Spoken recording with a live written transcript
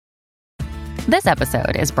This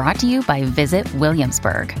episode is brought to you by Visit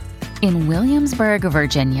Williamsburg. In Williamsburg,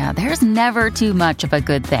 Virginia, there's never too much of a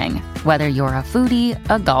good thing. Whether you're a foodie,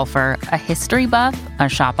 a golfer, a history buff, a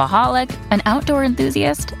shopaholic, an outdoor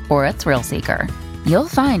enthusiast, or a thrill seeker, you'll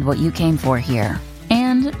find what you came for here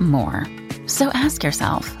and more. So ask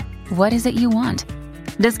yourself, what is it you want?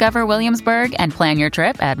 Discover Williamsburg and plan your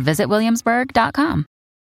trip at visitwilliamsburg.com.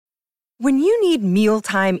 When you need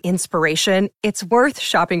mealtime inspiration, it's worth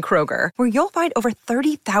shopping Kroger, where you'll find over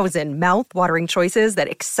 30,000 mouth-watering choices that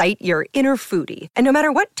excite your inner foodie. And no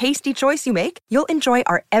matter what tasty choice you make, you'll enjoy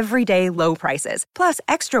our everyday low prices, plus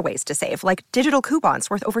extra ways to save, like digital coupons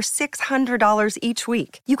worth over $600 each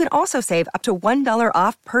week. You can also save up to $1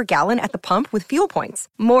 off per gallon at the pump with fuel points.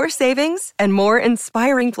 More savings and more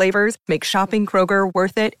inspiring flavors make shopping Kroger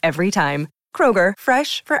worth it every time. Kroger,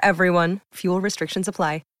 fresh for everyone. Fuel restrictions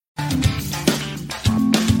apply.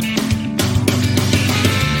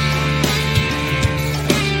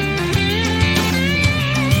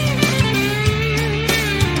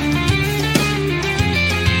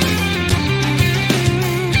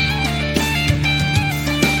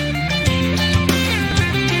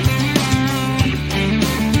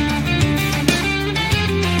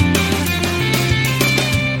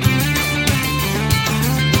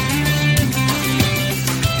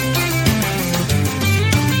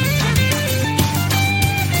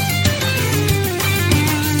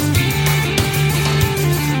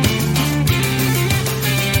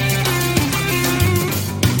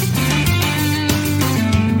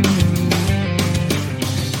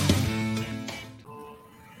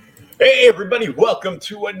 Hey everybody, welcome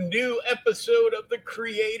to a new episode of the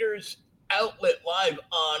Creators Outlet live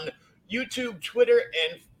on YouTube, Twitter,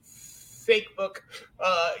 and Facebook.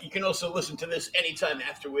 You can also listen to this anytime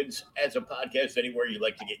afterwards as a podcast, anywhere you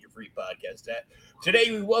like to get your free podcast at. Today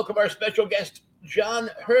we welcome our special guest, John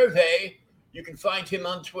Hervey. You can find him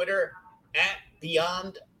on Twitter at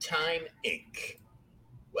Beyond Time Inc.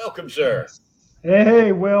 Welcome, sir.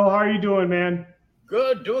 Hey, Will, how are you doing, man?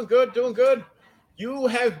 Good, doing good. You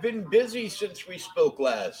have been busy since we spoke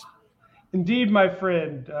last. Indeed, my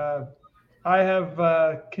friend. I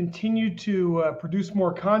have continued to produce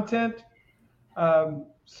more content.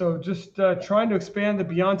 So just trying to expand the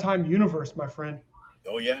Beyond Time universe, my friend.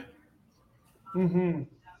 Oh, yeah? Mm-hmm.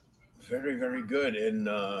 Very, very good. And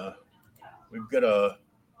we've got a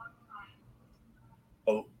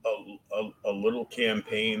little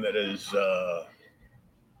campaign that is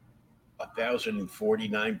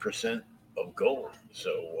 1,049% of gold.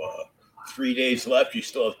 So 3 days left. You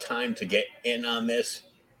still have time to get in on this.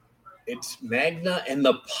 It's Magna and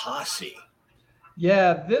the Posse.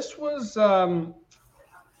 Yeah, this was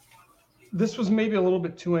maybe a little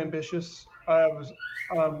bit too ambitious. I was,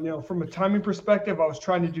 from a timing perspective, I was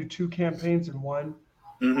trying to do two campaigns in one.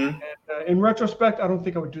 Mm-hmm. And in retrospect, I don't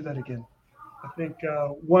think I would do that again. I think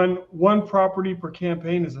one property per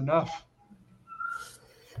campaign is enough.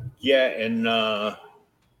 Yeah, and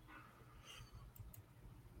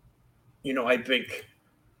I think,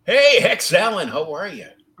 hey, Hex Allen, how are you?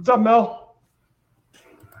 What's up, Mel?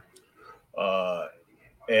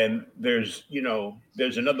 And there's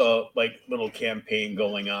another little campaign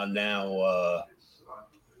going on now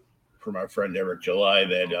from our friend Eric July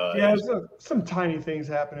that there's some tiny things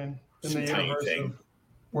happening in the universe of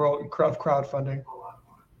world crowdfunding.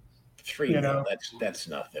 $3 million, that's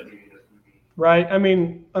nothing. Right. I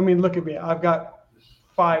mean, look at me. I've got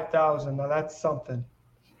 5,000. Now that's something.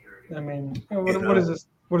 I mean, what is this?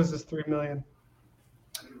 What is this? 3 million.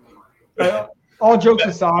 All jokes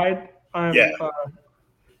aside,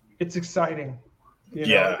 it's exciting.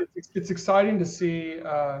 It's exciting to see.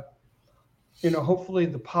 Hopefully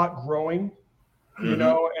the pot growing.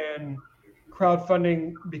 And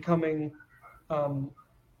crowdfunding becoming,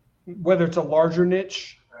 whether it's a larger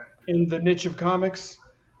niche in the niche of comics,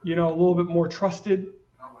 a little bit more trusted.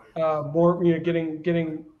 More,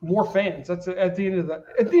 getting more fans. That's at the end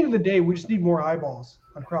of the day, we just need more eyeballs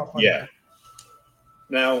on crowdfunding. Yeah.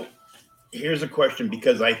 Now, here's a question,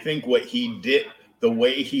 because I think what he did, the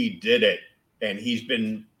way he did it, and he's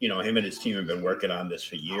been, him and his team have been working on this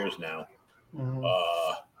for years now. Mm-hmm.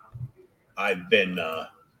 I've been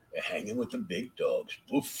hanging with the big dogs.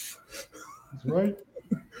 Oof. That's right.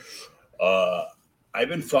 I've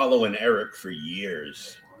been following Eric for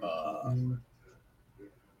years.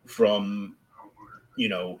 From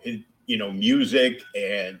his music,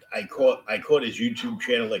 and I caught his YouTube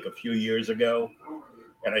channel a few years ago,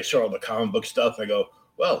 and I saw all the comic book stuff. I go,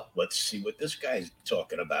 well, let's see what this guy's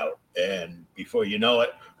talking about. And before you know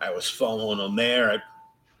it, I was following him there.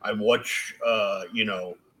 I watch I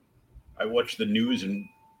watch the news, and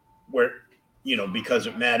where because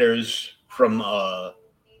it matters from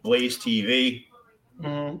Blaze TV,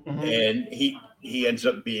 Mm-hmm. and he ends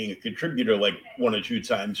up being a contributor like 1 or 2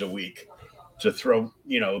 times a week to throw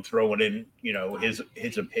it in,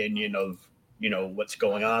 his opinion of what's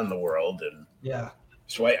going on in the world. And Yeah.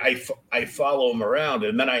 so I follow him around,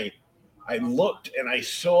 and then I looked and I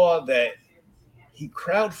saw that he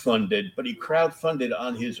crowdfunded, but he crowdfunded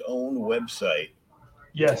on his own website.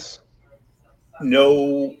 Yes.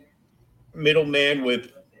 No middleman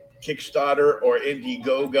with Kickstarter or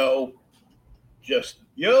Indiegogo. Just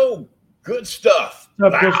good stuff.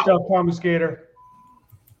 What's up, good stuff, Thomas Gator?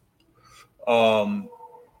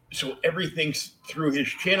 So everything's through his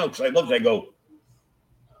channel, because I go,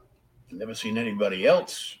 I've never seen anybody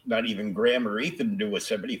else, not even Graham or Ethan, do a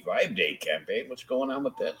 75-day campaign. What's going on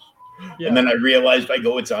with this? Yeah. And then I realized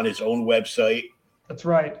it's on his own website. That's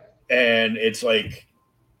right. And it's like,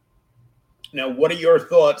 now, what are your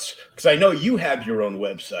thoughts? Because I know you have your own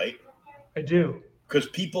website. I do. Because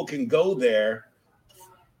people can go there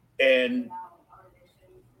and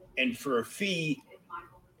for a fee,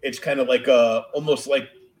 it's kind of like almost like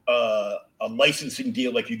a licensing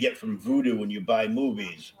deal like you get from Vudu when you buy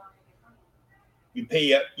movies. You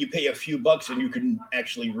pay a few bucks and you can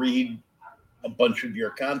actually read a bunch of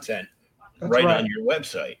your content right on your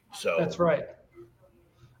website. So that's right.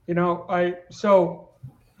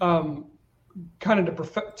 Kind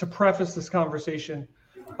of to preface this conversation,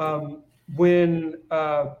 when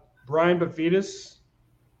Brian Bavitas,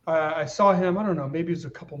 I saw him, I don't know, maybe it was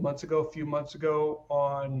a few months ago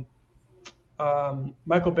on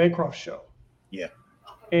Michael Bancroft's show. Yeah.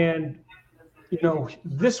 And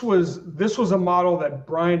this was a model that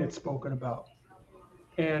Brian had spoken about.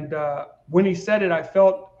 And when he said it, I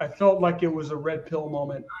felt like it was a red pill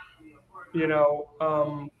moment.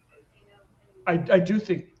 I do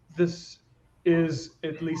think this is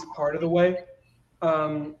at least part of the way,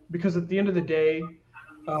 because at the end of the day,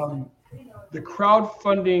 the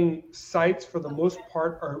crowdfunding sites for the most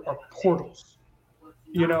part are portals.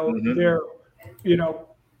 Mm-hmm.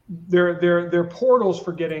 They're portals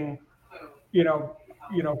for getting,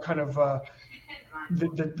 kind of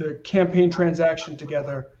the campaign transaction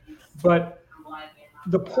together. But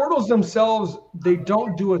the portals themselves, they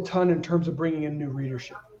don't do a ton in terms of bringing in new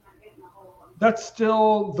readership. That's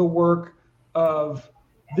still the work of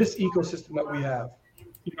this ecosystem that we have.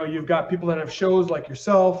 You've got people that have shows like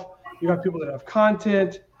yourself, you got people that have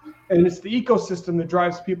content, and it's the ecosystem that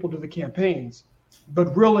drives people to the campaigns.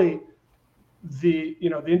 But really, the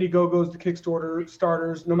Indiegogos, the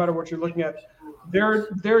Kickstarters, no matter what you're looking at,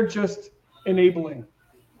 they're just enabling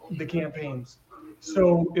the campaigns.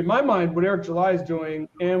 So in my mind, what Eric July is doing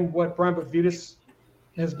and what Brian Bavitas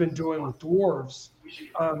has been doing with Dwarves,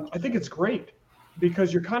 I think it's great,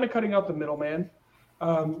 because you're kind of cutting out the middleman,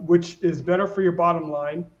 which is better for your bottom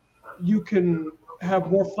line. You can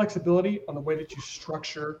have more flexibility on the way that you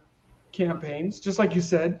structure campaigns. Just like you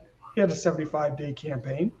said, he had a 75-day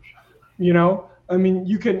campaign. You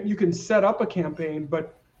can set up a campaign,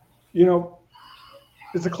 but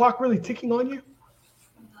is the clock really ticking on you?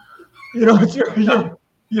 It's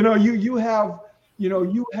you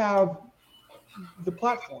have the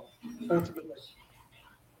platform ultimately.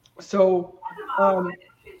 So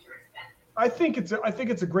I think it's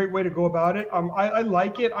a great way to go about it. I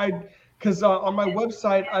like it. Because on my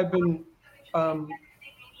website I've been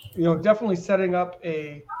definitely setting up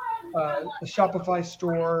a Shopify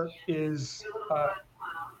store is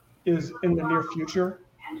in the near future.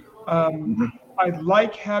 I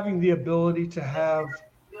like having the ability to have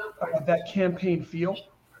that campaign feel,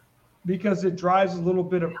 because it drives a little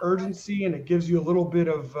bit of urgency and it gives you a little bit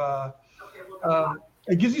of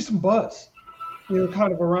it gives you some buzz,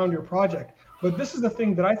 kind of around your project. But this is the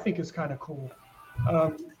thing that I think is kind of cool.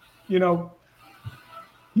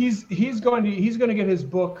 He's going to get his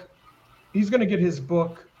book. He's going to get his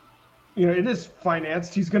book. It is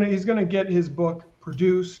financed. He's going to get his book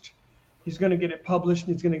produced. He's going to get it published,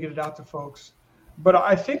 and he's going to get it out to folks. But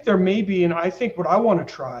I think there may be, and I think what I want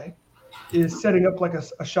to try is setting up like a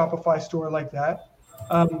Shopify store like that.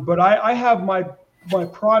 But I have my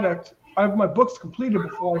product. I have my books completed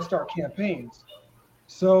before I start campaigns.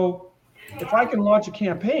 So if I can launch a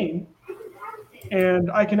campaign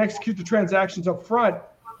and I can execute the transactions up front,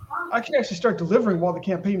 I can actually start delivering while the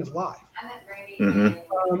campaign is live.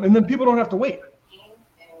 Mm-hmm. And then people don't have to wait.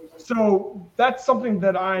 So that's something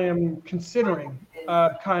that I am considering,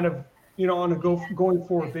 kind of, on a going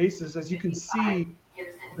forward basis. As you can see,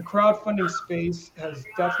 the crowdfunding space has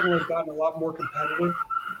definitely gotten a lot more competitive.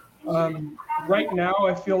 Right now,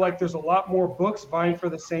 I feel like there's a lot more books vying for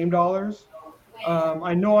the same dollars.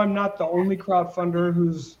 I know I'm not the only crowdfunder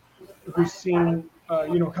who's seen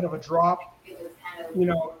kind of a drop,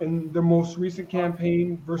 in their most recent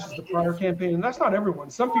campaign versus the prior campaign. And that's not everyone.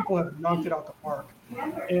 Some people have knocked it out the park.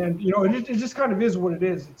 And, it just kind of is what it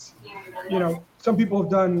is. It's, some people have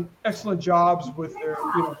done excellent jobs with their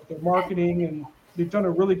marketing, and they've done a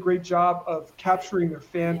really great job of capturing their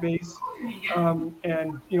fan base, and,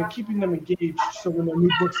 keeping them engaged. So when their new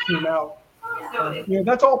books came out,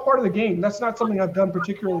 that's all part of the game. That's not something I've done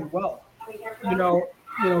particularly well. I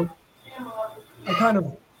kind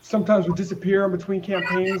of sometimes would disappear in between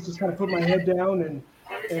campaigns, just kind of put my head down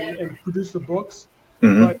and produce the books.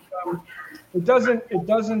 Mm-hmm. But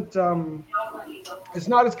it's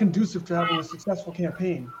not as conducive to having a successful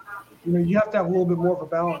campaign. You have to have a little bit more of a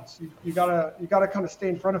balance. You gotta kind of stay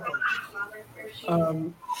in front of folks,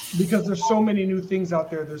 because there's so many new things out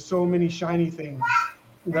there. There's so many shiny things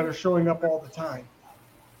that are showing up all the time.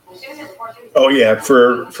 Oh yeah,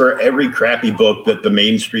 for every crappy book that the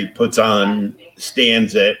Main Street puts on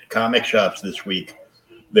stands at comic shops this week,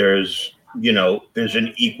 there's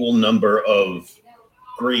an equal number of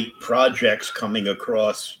great projects coming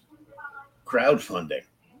across crowdfunding.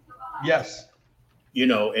 Yes.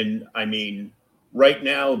 And I mean, right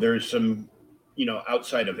now there's some,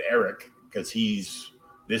 outside of Eric, because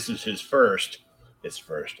this is his first.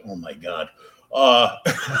 Oh my God.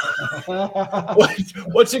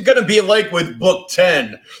 What's it going to be like with book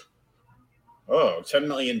 10? Oh, $10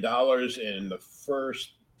 million in the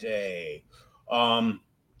first day.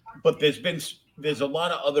 But there's a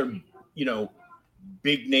lot of other,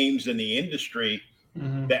 big names in the industry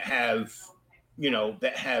Mm-hmm. that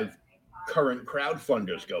have current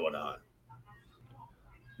crowdfunders going on.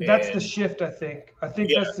 That's the shift, I think.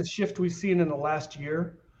 Yeah. That's the shift we've seen in the last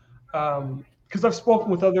year. Because I've spoken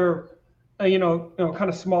with other, kind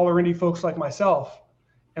of smaller indie folks like myself,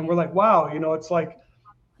 and we're like, wow, it's like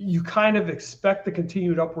you kind of expect the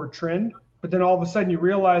continued upward trend, but then all of a sudden you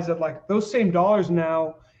realize that like those same dollars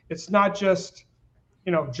now, it's not just,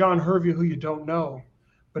 John Hervey, who you don't know,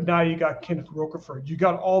 but now you got Kenneth Rocafort. You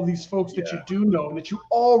got all these folks that you do know and that you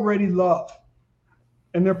already love,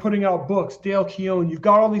 and they're putting out books. Dale Keown, you've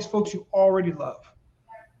got all these folks you already love,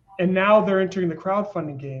 and now they're entering the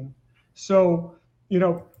crowdfunding game. So,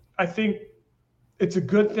 I think it's a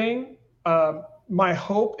good thing. My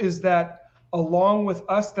hope is that along with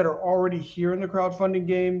us that are already here in the crowdfunding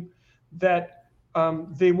game, that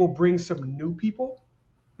they will bring some new people,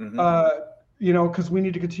 because we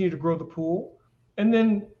need to continue to grow the pool. And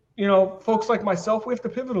then, folks like myself, we have to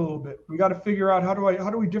pivot a little bit. We got to figure out how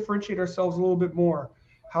do we differentiate ourselves a little bit more?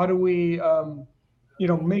 How do we,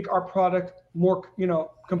 make our product more,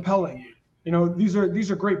 compelling? These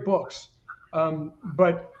are great books,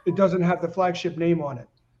 but it doesn't have the flagship name on it.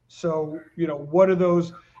 So, what are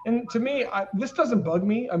those? And to me, this doesn't bug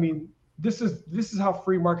me. I mean, this is how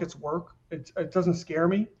free markets work. It doesn't scare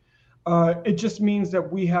me. It just means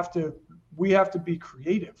that we have to be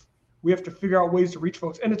creative. We have to figure out ways to reach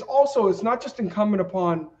folks. And it's not just incumbent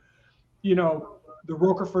upon, the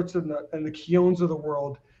Rocaforts and the Keowns of the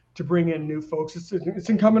world to bring in new folks. It's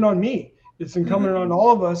incumbent on me. It's incumbent on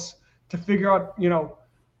all of us to figure out,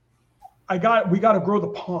 we got to grow the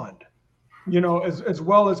pond, as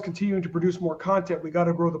well as continuing to produce more content. We got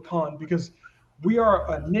to grow the pond because we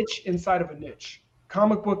are a niche inside of a niche.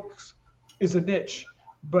 Comic books is a niche,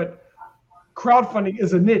 but crowdfunding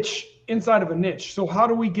is a niche inside of a niche. So how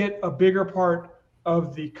do we get a bigger part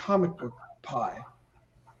of the comic book pie?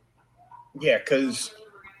 Yeah, because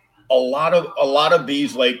a lot of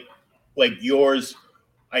these, like yours,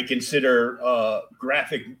 I consider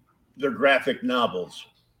they're graphic novels.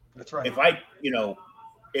 That's right.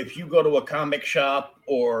 If you go to a comic shop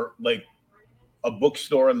or like a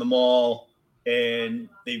bookstore in the mall and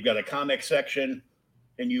they've got a comic section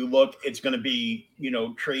and you look, it's going to be,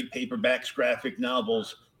 trade paperbacks, graphic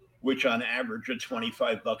novels, which on average are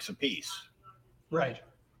 $25 a piece. Right.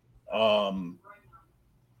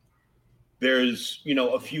 There's,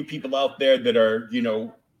 a few people out there that are,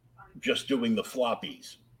 just doing the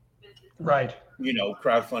floppies. Right.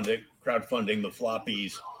 Crowdfunding the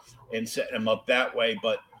floppies and setting them up that way.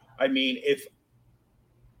 But I mean, if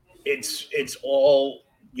it's all,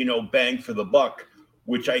 bang for the buck,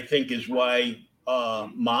 which I think is why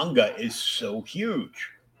manga is so huge.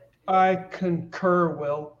 I concur,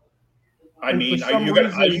 Will. I mean, are you gonna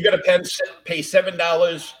pay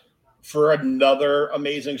 $7 for another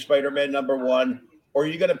Amazing Spider-Man #1, or are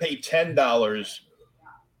you gonna pay $10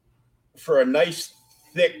 for a nice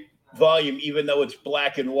thick volume, even though it's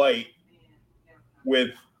black and white, with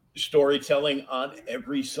storytelling on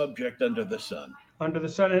every subject under the sun?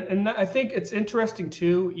 And I think it's interesting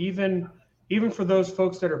too, even for those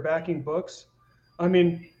folks that are backing books. I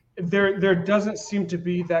mean, there doesn't seem to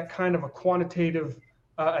be that kind of a quantitative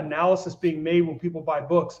analysis being made when people buy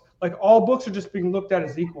books. Like all books are just being looked at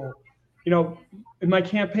as equal. In my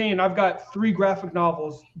campaign, I've got 3 graphic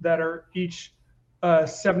novels that are each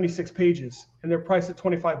 76 pages, and they're priced at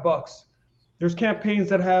 $25. There's campaigns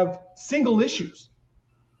that have single issues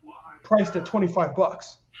priced at $25.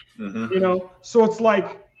 Mm-hmm. So it's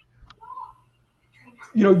like,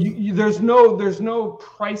 there's no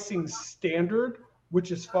pricing standard,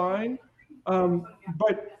 which is fine,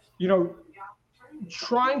 but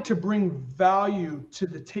trying to bring value to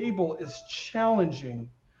the table is challenging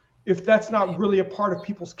if that's not really a part of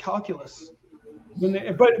people's calculus.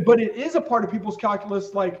 But it is a part of people's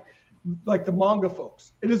calculus, like the manga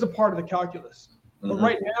folks. It is a part of the calculus. Mm-hmm. But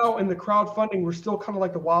right now in the crowdfunding, we're still kind of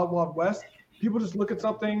like the wild, wild west. People just look at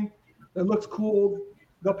something that looks cool.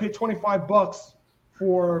 They'll pay $25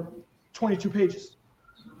 for 22 pages.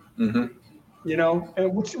 Mm-hmm.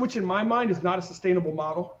 And which in my mind is not a sustainable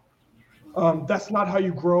model. That's not how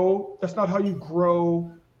you grow. That's not how you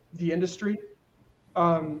grow the industry.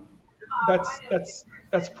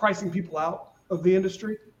 That's pricing people out of the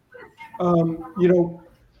industry.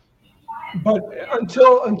 But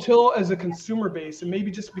until as a consumer base, and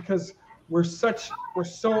maybe just because we're so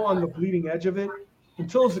on the bleeding edge of it,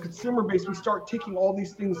 until as a consumer base we start taking all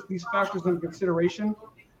these factors into consideration,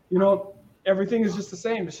 everything is just the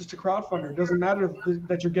same. It's just a crowdfunder. It doesn't matter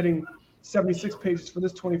that you're getting 76 pages for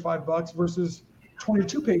this $25 versus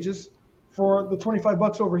 22 pages for the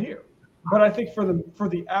 $25 over here. But I think for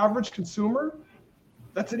the average consumer,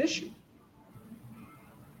 that's an issue.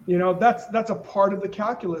 That's a part of the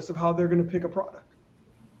calculus of how they're going to pick a product.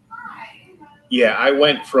 Yeah, I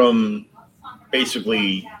went from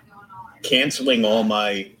basically canceling all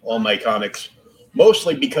my comics,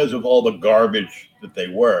 mostly because of all the garbage that they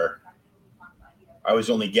were. I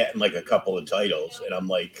was only getting like a couple of titles, and I'm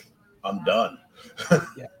like, I'm done.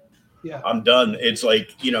 Yeah. I'm done. It's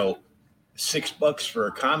like, $6 for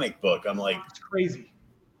a comic book. I'm like, it's crazy.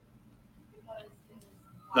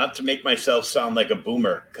 Not to make myself sound like a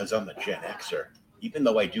boomer, because I'm a Gen Xer, even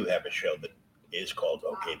though I do have a show that is called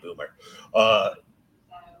Okay Boomer.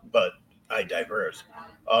 But I diverse.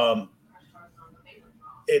 I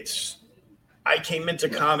came into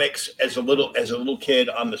comics as a little kid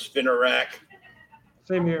on the spinner rack.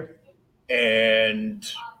 Same here. And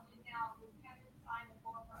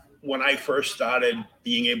when I first started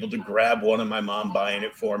being able to grab one and my mom buying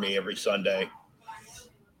it for me every Sunday,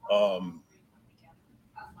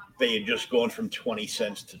 they had just gone from 20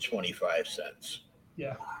 cents to 25 cents.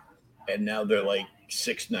 Yeah. And now they're like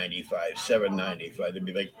 $6.95, $7.95. They'd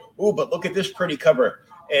be like, oh, but look at this pretty cover.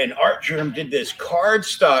 And Art Germ did this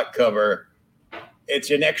cardstock cover.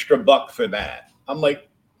 It's an extra $1 for that. I'm like,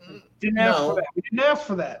 didn't ask for that. We didn't ask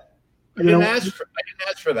for that. I didn't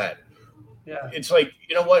ask for that. Yeah. It's like,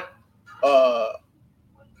 you know what?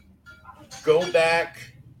 Go back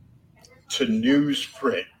to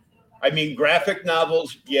newsprint. I mean, graphic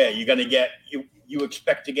novels, yeah, you're going to get, you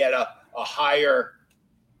expect to get a higher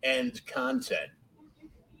end content.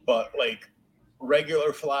 But like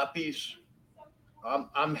regular floppies,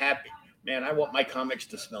 I'm happy. Man, I want my comics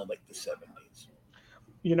to smell like the 70s.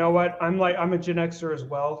 You know what? I'm a Gen Xer as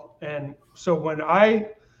well. And so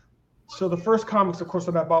the first comics, of course,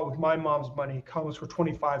 that I bought with my mom's money, comics were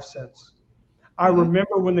 25 cents. I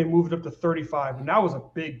remember when they moved up to 35, and that was a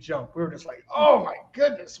big jump. We were just like, oh my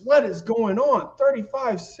goodness, what is going on?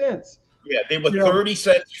 35 cents. Yeah, they were 30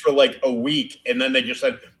 cents for like a week, and then they just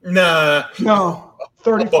said, nah. No,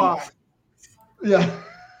 35. Yeah.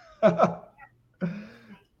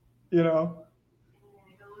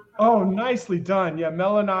 Oh, nicely done. Yeah,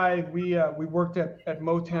 Mel and I, we worked at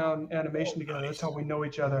Motown Animation together. That's how we know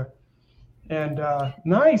each other. And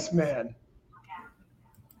nice, man.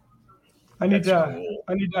 I need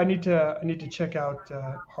to check out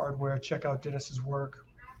Hardware, check out Dennis's work.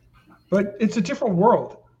 But it's a different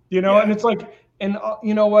world, and it's like, and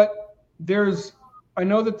you know what? I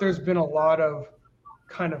know that there's been a lot of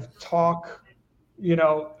kind of talk,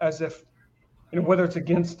 as if, whether it's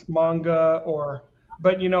against manga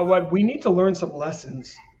but you know what? We need to learn some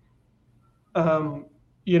lessons, as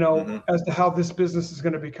to how this business is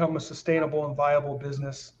going to become a sustainable and viable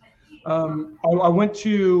business. I went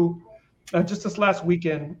to, just this last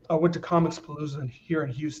weekend, I went to Comics Palooza here in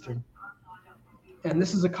Houston. And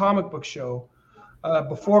this is a comic book show.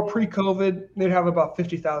 Before pre-COVID, they'd have about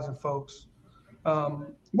 50,000 folks.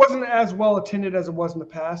 Wasn't as well attended as it was in the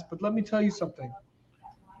past, but let me tell you something.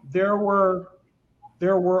 There were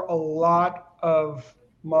a lot of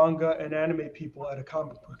manga and anime people at a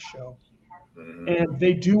comic book show. And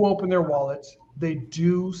they do open their wallets. They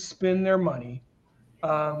do spend their money.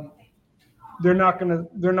 they're not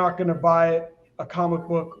gonna buy a comic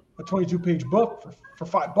book, a 22-page book for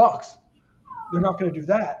 $5. They're not gonna do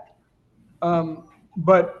that.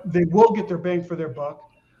 But they will get their bang for their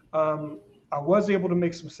buck. I was able to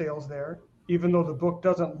make some sales there, even though the book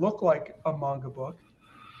doesn't look like a manga book.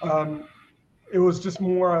 It was just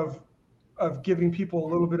more of giving people a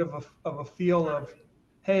little bit of a feel of,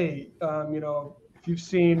 hey, if you've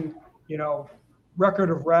seen,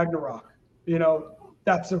 Record of Ragnarok,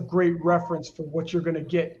 that's a great reference for what you're going to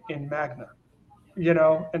get in Magna,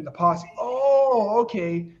 and the Posse. Oh,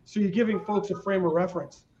 okay. So you're giving folks a frame of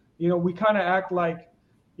reference. We kind of act like,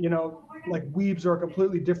 like weebs are a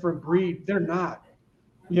completely different breed. They're not.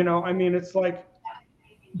 It's like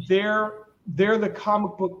they're the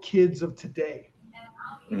comic book kids of today.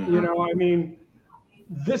 This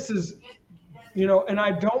is, and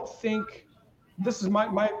I don't think, this is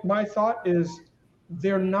my thought is,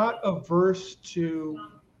 they're not averse to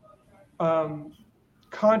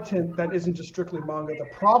content that isn't just strictly manga. The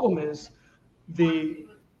problem is the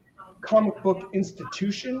comic book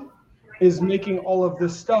institution is making all of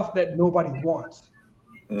this stuff that nobody wants.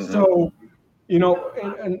 Mm-hmm. So,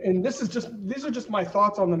 and these are just my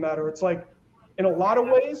thoughts on the matter. It's like, in a lot of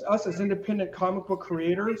ways, us as independent comic book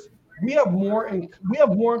creators, we have more in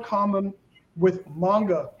common with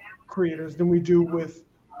manga creators than we do with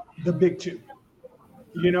the big two.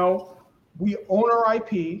 We own our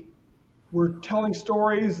IP. We're telling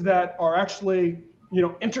stories that are actually,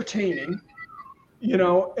 entertaining,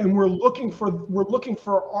 and we're looking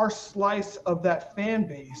for our slice of that fan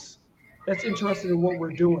base that's interested in what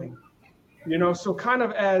we're doing. So kind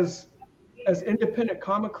of as independent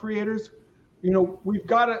comic creators, we've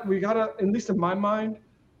got to, at least in my mind,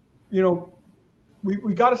 we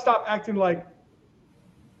got to stop acting like,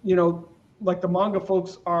 like the manga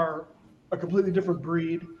folks are a completely different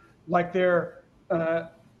breed, like they're an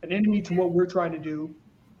enemy to what we're trying to do,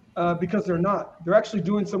 because they're not. They're actually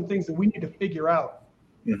doing some things that we need to figure out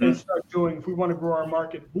and start doing if we want to grow our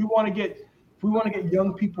market. If we want to get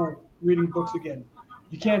young people reading books again.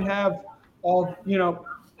 You can't have all,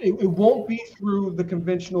 it won't be through the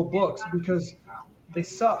conventional books because they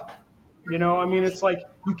suck. It's like,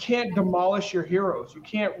 you can't demolish your heroes. You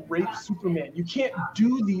can't rape Superman. You can't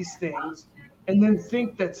do these things and then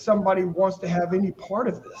think that somebody wants to have any part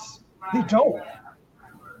of this. They don't,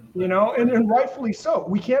 and rightfully so.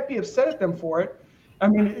 We can't be upset at them for it.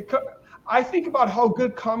 I think about how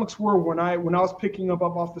good comics were when I was picking them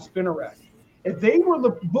up off the spinner rack. If they were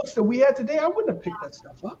the books that we had today, I wouldn't have picked that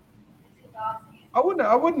stuff up. I wouldn't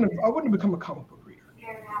have become a comic book reader.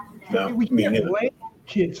 No, we can't blame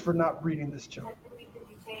kids for not reading this junk.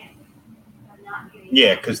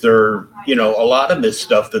 Yeah, because they're, a lot of this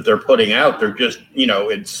stuff that they're putting out, they're just,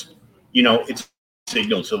 it's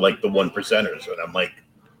signals to like the one percenters, and I'm like,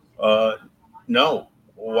 no.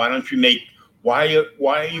 Why don't you why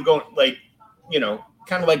are you going, like,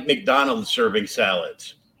 kind of like McDonald's serving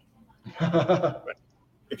salads?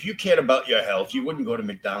 If you cared about your health, you wouldn't go to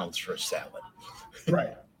McDonald's for a salad.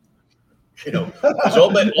 Right. Because all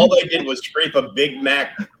they did was scrape a Big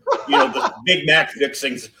Mac, the Big Mac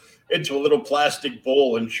fixings into a little plastic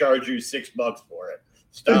bowl and charge you $6 for it.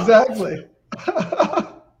 Stop. Exactly.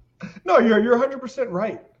 No, you're 100%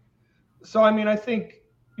 right. So, I think,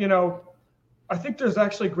 I think there's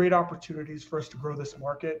actually great opportunities for us to grow this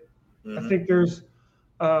market. Mm-hmm. I think there's,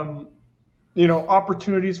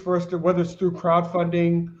 opportunities for us to, whether it's through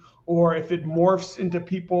crowdfunding or if it morphs into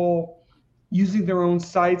people using their own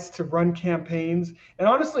sites to run campaigns. And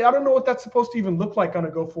honestly, I don't know what that's supposed to even look like on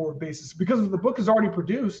a go-forward basis, because the book is already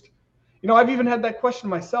produced. I've even had that question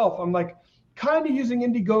myself. I'm like, kind of using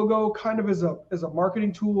Indiegogo kind of as a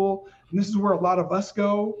marketing tool. And this is where a lot of us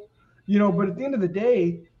go, but at the end of the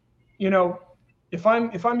day, if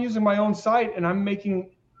I'm using my own site and I'm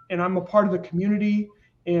a part of the community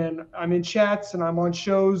and I'm in chats and I'm on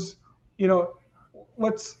shows, am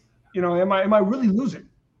I really losing,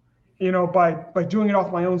 by doing it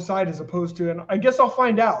off my own site as opposed to, and I guess I'll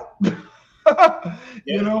find out.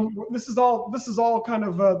 Yeah. This is all kind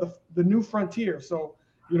of the new frontier. So,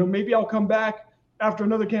 maybe I'll come back after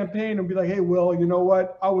another campaign and be like, hey, Will, you know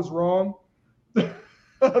what? I was wrong.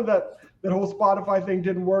 that whole Spotify thing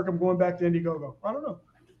didn't work. I'm going back to Indiegogo. I don't know.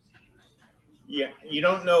 Yeah, you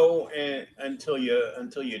don't know until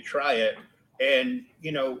you try it. And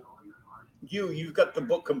you've got the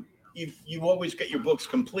book. You always get your books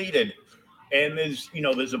completed, and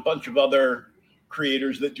there's a bunch of other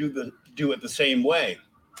creators that do it the same way.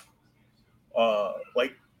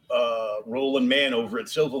 Like Roland Mann over at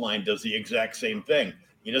Silverline does the exact same thing.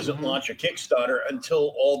 He doesn't launch a Kickstarter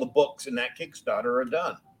until all the books in that Kickstarter are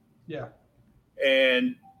done. Yeah.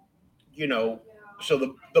 and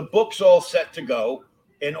so the book's all set to go,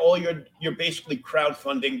 and all you're basically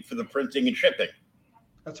crowdfunding for the printing and shipping.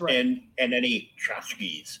 That's right. And any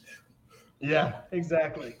tchotchkes. Yeah,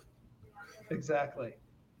 exactly.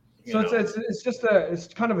 So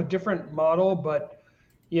it's kind of a different model, but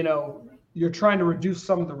you're trying to reduce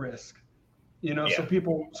some of the risk.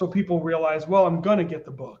 So people realize, well, I'm gonna get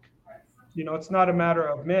the book. It's not a matter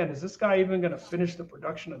of, man, is this guy even gonna finish the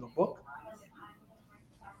production of the book?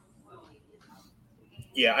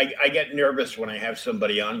 Yeah, I get nervous when I have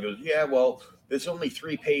somebody on who goes, yeah, well, there's only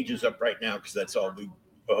 3 pages up right now because that's all we.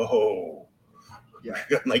 Oh, yeah.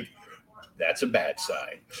 I'm like, that's a bad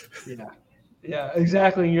sign. Yeah,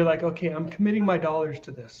 exactly. And you're like, okay, I'm committing my dollars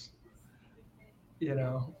to this.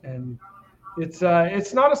 And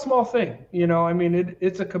it's not a small thing. I mean,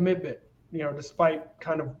 it's a commitment. Despite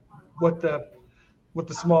kind of what the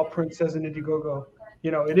small print says in Indiegogo,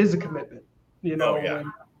 it is a commitment.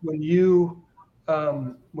 When you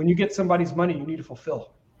get somebody's money, you need to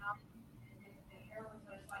fulfill.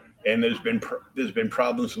 And there's been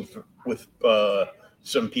problems with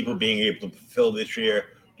some people being able to fulfill this year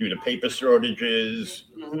due to paper shortages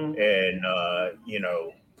and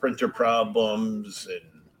printer problems and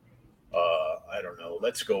I don't know,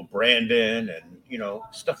 let's go Brandon and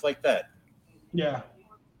stuff like that. Yeah.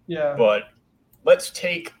 But let's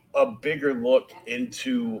take a bigger look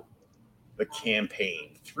into the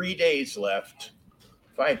campaign. 3 days left,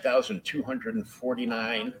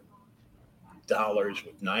 $5,249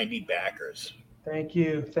 with 90 backers. Thank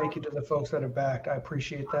you to the folks that have backed. I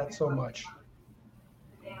appreciate that so much.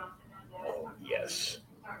 Oh, yes.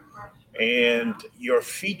 And your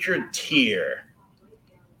featured tier.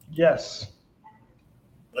 Yes.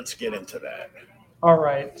 Let's get into that. All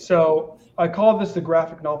right. So I call this the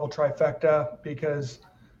graphic novel trifecta because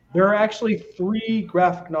there are actually 3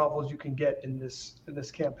 graphic novels you can get in this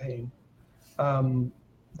campaign.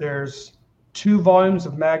 There's 2 volumes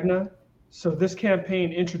of Magna. So this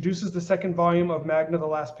campaign introduces the second volume of Magna, the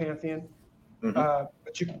Last Pantheon, but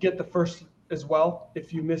you can get the first as well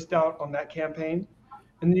if you missed out on that campaign.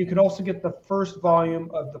 And then you can also get the first volume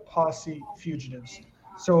of the Posse Fugitives.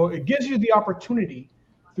 So it gives you the opportunity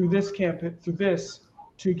through this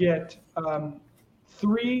to get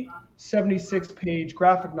 3 76-page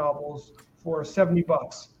graphic novels for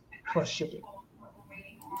 $70 plus shipping.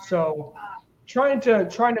 So trying to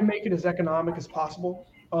make it as economic as possible.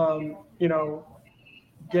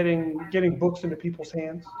 Getting books into people's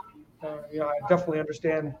hands. I definitely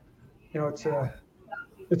understand. It's a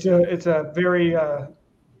very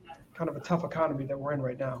kind of a tough economy that we're in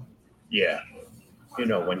right now. Yeah,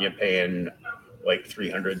 when you're paying like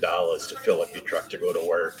 $300 to fill up your truck to go to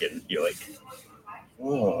work, and you're like,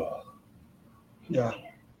 oh, yeah.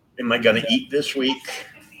 Am I gonna eat this week,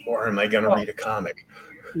 or am I gonna read a comic?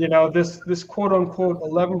 This quote unquote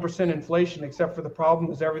 11% inflation, except for the problem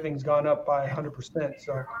is everything's gone up by 100%.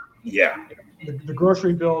 So yeah, the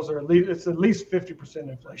grocery bills are at least 50%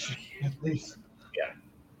 inflation at least. Yeah,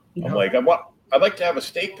 I'm like, I'd like to have a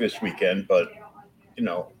steak this weekend, but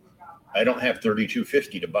I don't have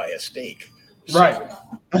 $32.50 to buy a steak. So, right.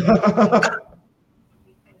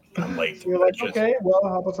 I'm like, so you're like, okay, well,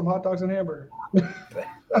 how about some hot dogs and hamburger?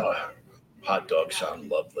 Hot dogs sound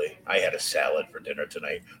lovely. I had a salad for dinner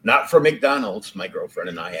tonight. Not for McDonald's. My girlfriend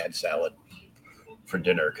and I had salad for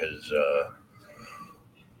dinner because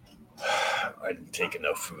I didn't take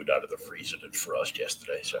enough food out of the freezer to defrost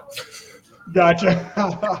yesterday. So,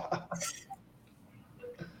 gotcha.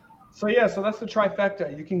 So that's the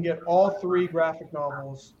trifecta. You can get all 3 graphic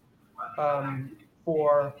novels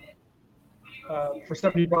for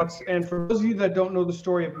 $70. And for those of you that don't know the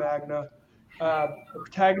story of Magna, the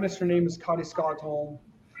protagonist, her name is Kati Skogholm,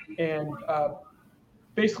 and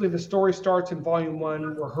basically the story starts in volume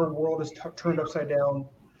 1 where her world is turned upside down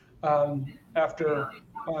after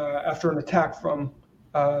an attack from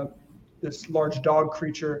this large dog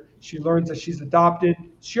creature. She learns that she's adopted.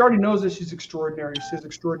 She already knows that she's extraordinary. She has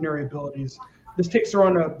extraordinary abilities. This takes her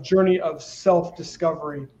on a journey of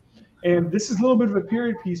self-discovery. And this is a little bit of a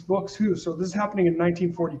period piece book too. So this is happening in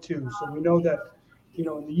 1942. So we know that, in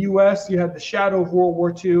the U.S. you had the shadow of World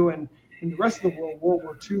War II, and in the rest of the world, World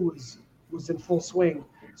War II was in full swing.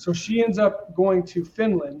 So she ends up going to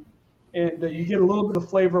Finland, and you get a little bit of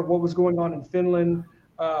flavor of what was going on in Finland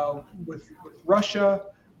with Russia,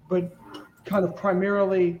 but kind of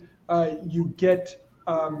primarily you get,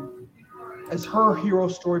 as her hero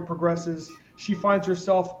story progresses, she finds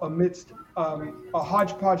herself amidst a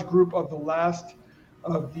hodgepodge group of the last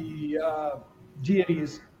of the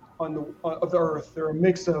deities of the earth. They're a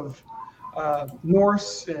mix of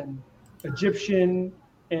Norse and Egyptian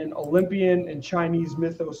and Olympian and Chinese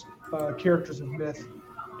mythos characters of myth.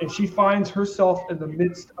 And she finds herself in the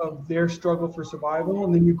midst of their struggle for survival.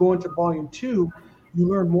 And then you go into volume 2, you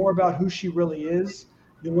learn more about who she really is.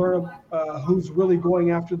 You learn who's really going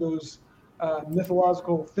after those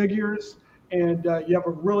mythological figures. And you have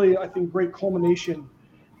a really, I think, great culmination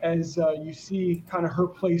as you see kind of her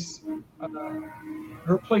place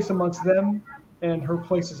amongst them and her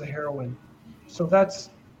place as a heroine. So that's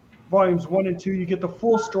volumes 1 and 2. You get the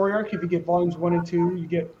full story arc. If you get volumes 1 and 2, you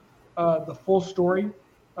get the full story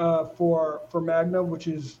for Magna, which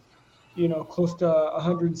is close to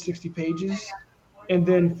 160 pages. And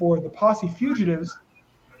then for the Posse Fugitives,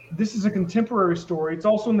 this is a contemporary story. It's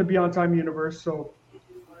also in the Beyond Time universe. So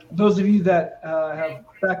those of you that have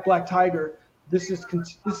backed Black Tiger, this is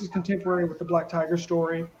contemporary with the Black Tiger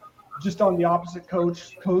story, just on the opposite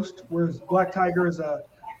coast, whereas Black Tiger is a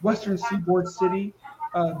western seaboard city.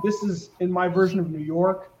 This is in my version of New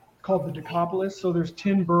York, called the Decapolis. So there's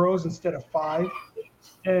 10 boroughs instead of 5,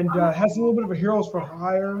 and has a little bit of a Heroes for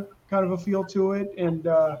Hire kind of a feel to it, and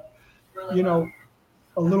a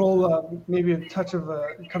little maybe a touch of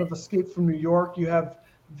a kind of escape from New York. You have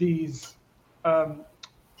these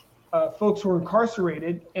folks who are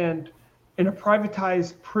incarcerated, and in a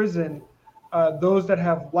privatized prison, those that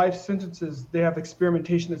have life sentences, they have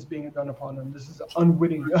experimentation that's being done upon them. This is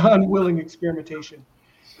unwilling experimentation.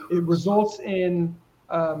 It results in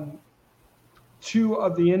 2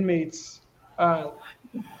 of the inmates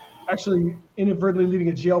actually inadvertently leading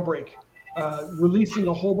a jailbreak, releasing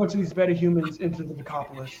a whole bunch of these metahumans into the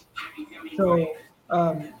Decapolis. So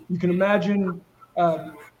you can imagine,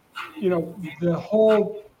 the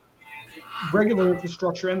whole regular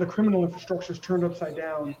infrastructure and the criminal infrastructure is turned upside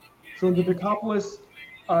down. So in the Decapolis,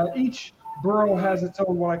 each borough has its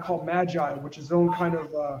own, what I call magi, which is its own kind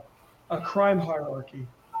of a crime hierarchy.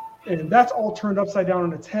 And that's all turned upside down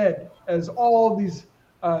on its head as all these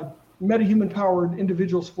metahuman powered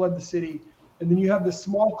individuals fled the city. And then you have this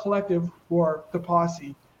small collective, who are the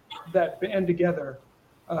Posse, that band together,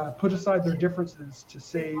 put aside their differences to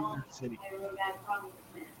save the city.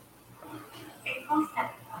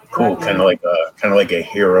 Cool, kind of like a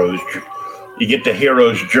hero's. You get the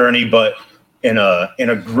hero's journey, but in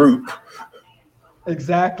a group.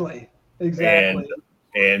 Exactly.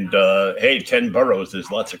 And hey, 10 boroughs.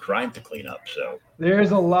 There's lots of crime to clean up. So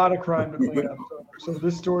there's a lot of crime to clean up. So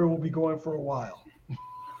this story will be going for a while.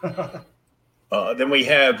 Then we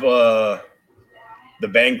have the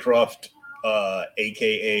Bancroft,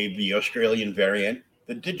 aka the Australian variant,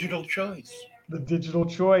 the Digital Choice. The Digital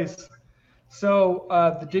Choice. So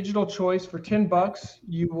the Digital Choice, for $10,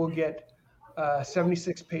 you will get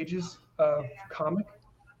 76 pages of comic.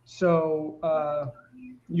 So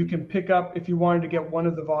you can pick up, if you wanted to get one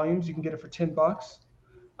of the volumes, you can get it for $10.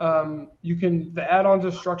 The add-ons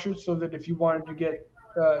are structured so that if you wanted to get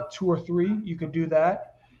 2 or 3, you can do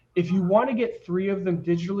that. If you want to get 3 of them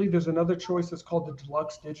digitally, there's another choice that's called the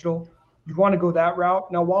Deluxe Digital. You want to go that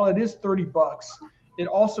route. Now, while it is $30, it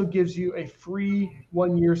also gives you a free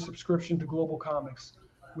 1-year subscription to Global Comics,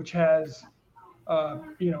 which has,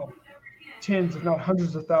 tens, if not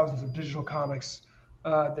hundreds of thousands of digital comics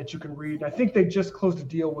that you can read. And I think they just closed a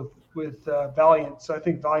deal with Valiant. So I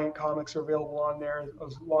think Valiant comics are available on there,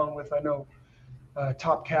 along with, I know,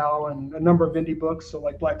 Top Cow and a number of indie books. So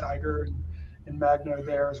like Black Tiger and Magna are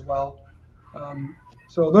there as well.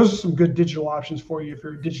 So those are some good digital options for you if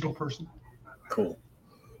you're a digital person. Cool.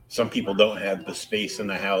 Some people don't have the space in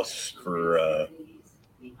the house for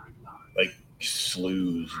like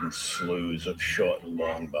slews and slews of short and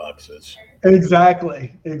long boxes.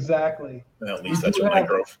 Exactly. Well, at least that's what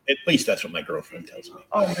my girlfriend tells me.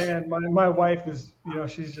 Oh man, my wife is,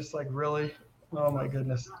 she's just like, really? Oh my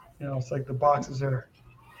goodness. It's like the boxes are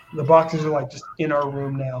like just in our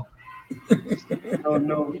room now.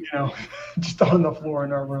 No, just on the floor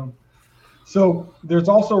in our room. So there's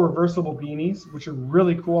also reversible beanies, which are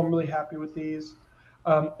really cool. I'm really happy with these.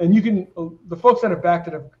 And you can, the folks that have backed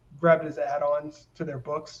it have grabbed it as add-ons to their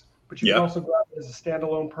books, but you can also grab it as a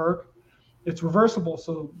standalone perk. It's reversible.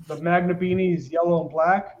 So the Magna beanie is yellow and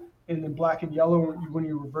black, and then black and yellow when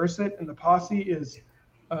you reverse it. And the Posse is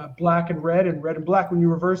black and red and black when you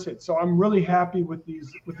reverse it. So I'm really happy with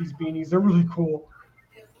these beanies. They're really cool.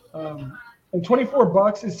 And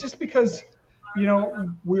 $24 is just because,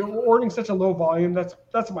 we're ordering such a low volume.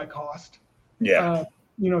 That's my cost. Yeah.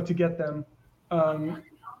 To get them.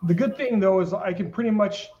 The good thing though is I can pretty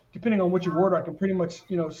much, depending on what you order, I can pretty much,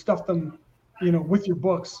 stuff them, with your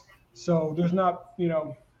books. So there's not,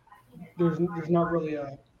 there's not really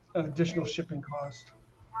an additional shipping cost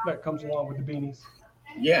that comes along with the beanies.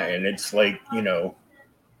 Yeah, and it's like,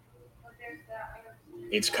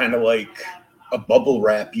 it's kind of like a bubble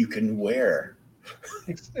wrap you can wear.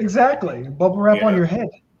 Exactly. Bubble wrap on your head.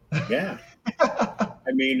 Yeah.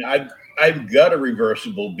 I mean, I've got a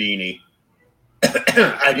reversible beanie.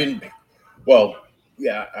 I didn't. Well,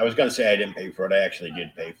 yeah, I was gonna say I didn't pay for it. I actually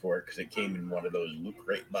did pay for it because it came in one of those Loot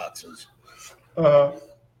Crate boxes,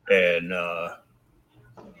 and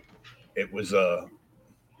it was a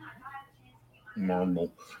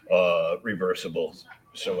normal reversible.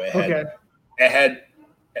 So it had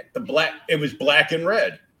the black. It was black and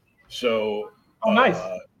red. So nice.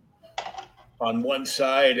 On one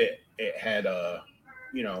side, it had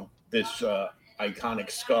this iconic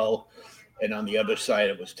skull. And on the other side,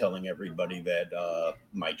 it was telling everybody that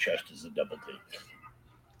my chest is a double D.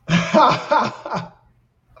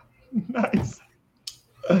 Nice.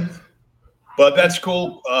 But that's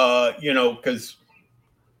cool, because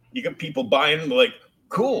you get people buying them like,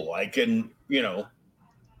 cool, I can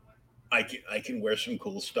wear some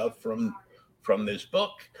cool stuff from this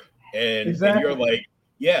book. And you're like,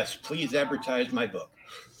 yes, please advertise my book.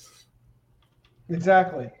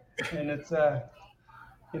 Exactly. And it's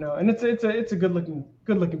and it's a good looking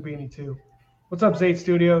beanie too. What's up, Zayd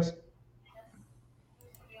Studios?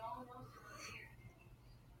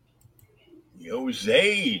 Yo,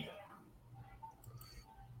 Zayd.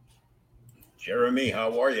 Jeremy,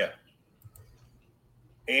 how are you?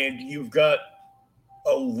 And you've got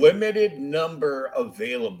a limited number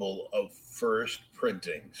available of first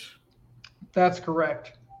printings. That's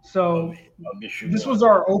correct. So this was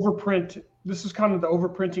our overprint. This is kind of the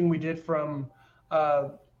overprinting we did from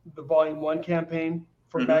the Volume 1 campaign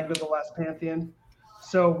for Magna, the Last Pantheon.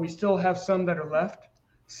 So we still have some that are left.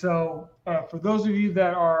 So for those of you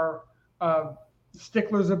that are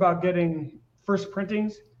sticklers about getting first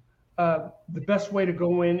printings, the best way to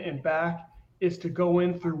go in and back is to go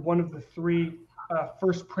in through one of the 3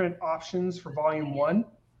 first print options for Volume 1.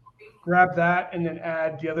 Grab that and then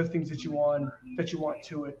add the other things that you want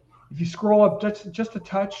to it. If you scroll up just a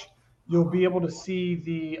touch, you'll be able to see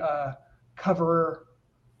the cover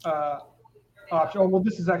option. Oh, well,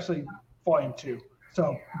 this is actually Volume 2.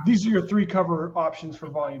 So these are your 3 cover options for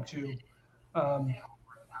Volume 2.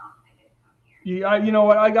 You know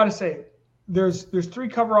what? I got to say, there's 3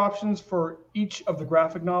 cover options for each of the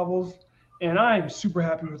graphic novels, and I'm super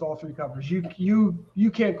happy with all 3 covers. You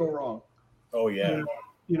can't go wrong. Oh yeah.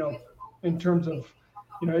 In terms of,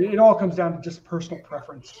 it all comes down to just personal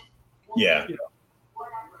preference. Yeah.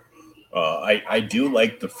 I do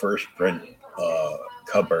like the first print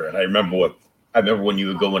cover, and I remember when you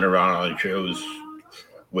were going around on shows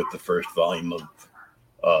with the first volume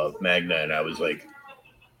of Magna, and I was like,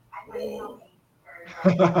 whoa.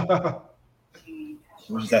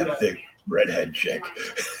 Who's that thick redhead chick?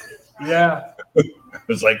 Yeah. I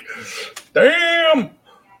was like, damn.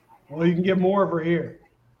 Well, you can get more of her here.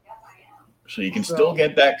 So you can still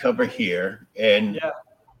get that cover here, and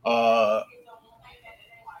I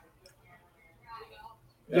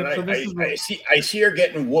see her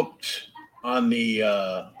getting whooped on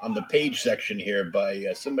the page section here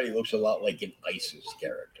by somebody who looks a lot like an Isis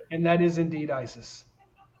character, and that is indeed Isis.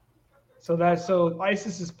 So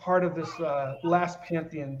Isis is part of this last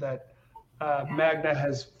pantheon that Magna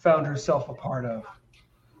has found herself a part of.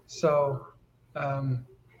 So,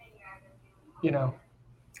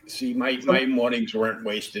 See, my mornings weren't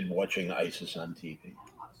wasted watching Isis on TV.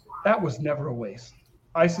 That was never a waste.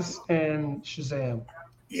 Isis and Shazam.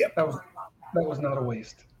 Yep. That was not a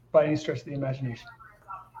waste by any stretch of the imagination.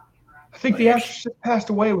 I think the actress passed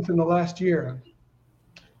away within the last year.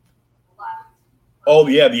 Oh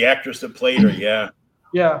yeah, the actress that played her. Yeah.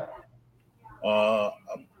 Yeah.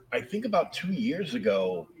 I think about 2 years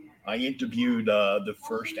ago, I interviewed the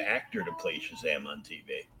first actor to play Shazam on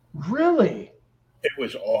TV. Really? It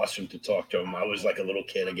was awesome to talk to him. I was like a little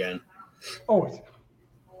kid again. Oh,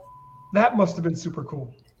 that must have been super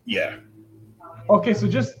cool. Yeah. Okay, so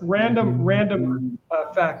just random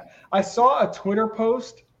fact. I saw a Twitter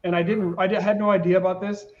post, and I had no idea about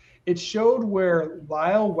this. It showed where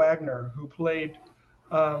Lyle Wagner, who played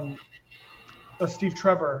Steve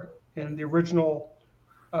Trevor in the original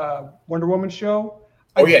Wonder Woman show.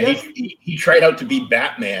 He tried out to be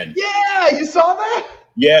Batman. Yeah, you saw that?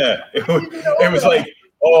 Yeah, it was like,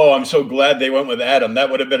 oh, I'm so glad they went with Adam.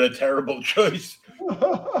 That would have been a terrible choice.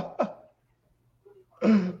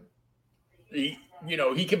 He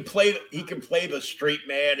can play the straight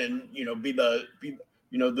man and do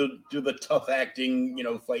the tough acting,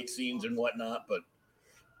 fight scenes and whatnot. But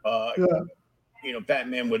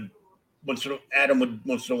Batman would Adam would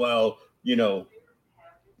once in a while,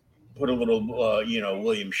 put a little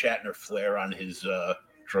William Shatner flair on his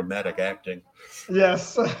dramatic acting.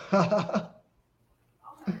 Yes.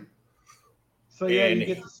 So yeah, and you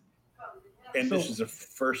get. this is a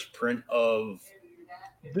first print of.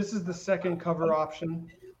 This is the second cover option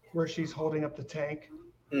where she's holding up the tank.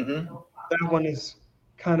 Mm-hmm. That one is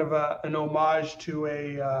kind of an homage to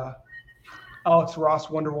a Alex Ross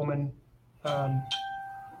Wonder Woman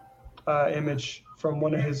image from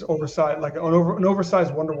one of his oversized, like an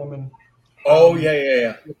oversized Wonder Woman. Oh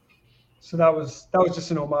yeah. So that was just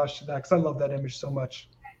an homage to that because I love that image so much.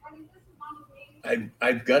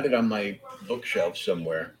 I've got it on my bookshelf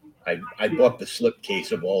somewhere. I bought the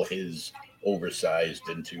slipcase of all his oversized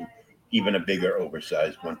into even a bigger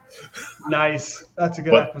oversized one. Nice, that's a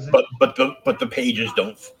good acquisition. But the pages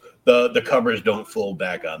don't, the covers don't fold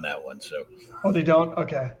back on that one. So they don't.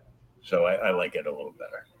 Okay. So I like it a little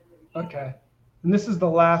better. Okay, and this is the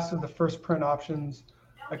last of the first print options.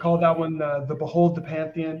 I call that one the Behold the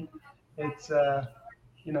Pantheon. It's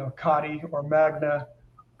Kati or Magna.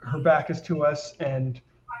 Her back is to us, and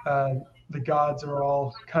the gods are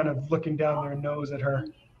all kind of looking down their nose at her.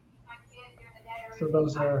 So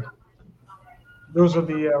those are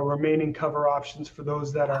the remaining cover options for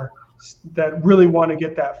those that really want to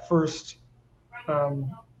get that first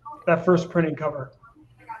printing cover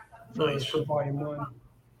for volume 1.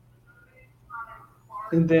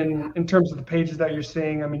 And then in terms of the pages that you're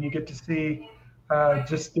seeing, I mean, you get to see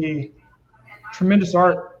just the tremendous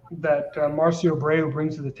art that Marcio Abreu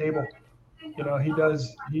brings to the table. He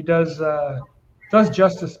does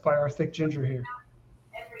justice by our thick ginger here.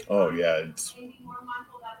 Oh yeah,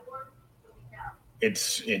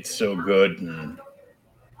 it's so good, and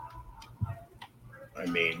I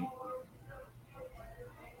mean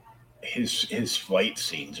his fight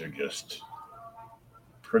scenes are just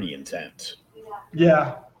pretty intense.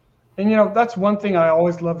 Yeah. And that's one thing I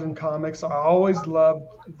always loved in comics. I always loved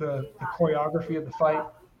the choreography of the fight.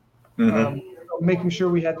 Mm-hmm. Making sure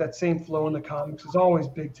we had that same flow in the comics is always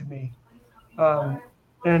big to me. And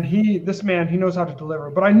this man knows how to deliver.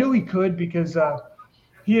 But I knew he could because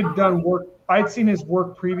he had done work. I'd seen his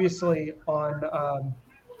work previously on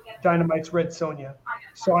Dynamite's Red Sonja,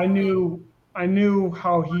 so I knew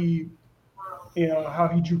how he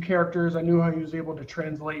drew characters. I knew how he was able to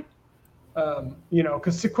translate.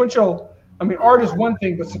 Because sequential, I mean, art is one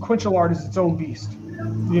thing, but sequential art is its own beast.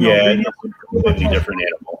 It's a completely different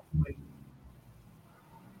animal.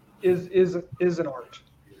 Is an art.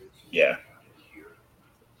 Yeah,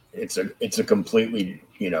 it's a completely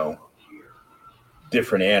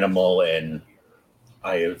different animal, and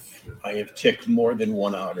I have ticked more than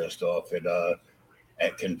one artist off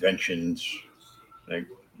at conventions. Like,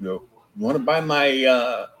 you want to buy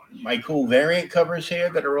my cool variant covers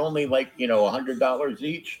here that are only like $100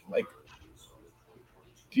 each? Like,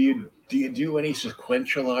 do you do any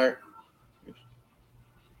sequential art?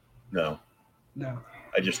 No,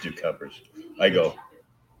 I just do covers. I go,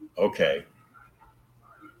 okay.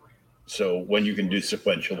 So when you can do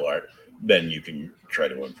sequential art, then you can try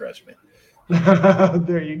to impress me.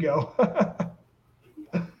 There you go.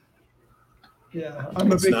 Yeah,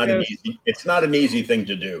 It's not an easy thing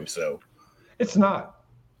to do. So it's not.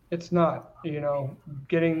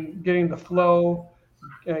 Getting the flow,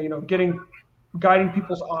 guiding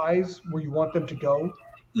people's eyes where you want them to go.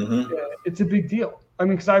 Mm-hmm. It's a big deal. I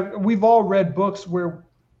mean, because we've all read books where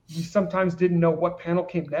you sometimes didn't know what panel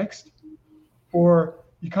came next, or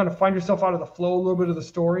you kind of find yourself out of the flow a little bit of the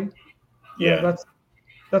story. Yeah,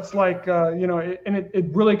 that's like and it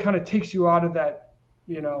really kind of takes you out of that.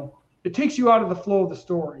 It takes you out of the flow of the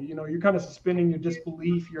story. You're kind of suspending your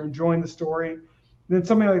disbelief. You're enjoying the story. And then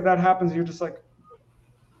something like that happens. You're just like,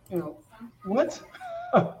 what?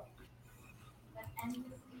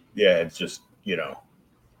 Yeah, it's just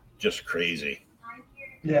just crazy.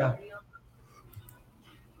 Yeah.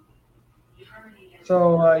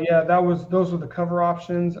 So those were the cover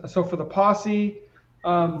options. So for the Posse,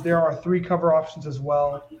 there are 3 cover options as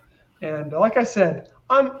well. And like I said,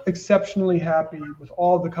 I'm exceptionally happy with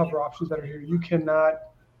all the cover options that are here. You cannot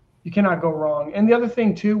go wrong. And the other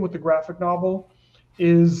thing too with the graphic novel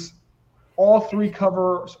is all 3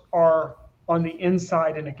 covers are on the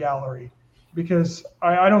inside in a gallery, because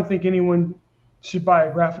I don't think anyone should buy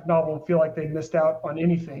a graphic novel and feel like they missed out on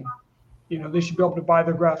anything. They should be able to buy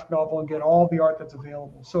their graphic novel and get all the art that's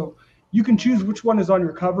available. So you can choose which one is on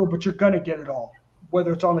your cover, but you're going to get it all,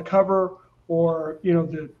 whether it's on the cover or,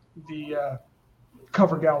 the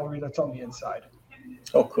cover gallery that's on the inside.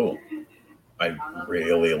 Oh, cool. I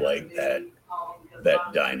really like that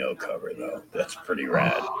dino cover, though. That's pretty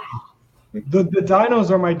rad. The dinos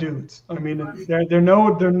are my dudes. I mean, their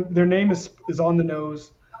name is on the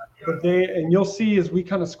nose, but and you'll see as we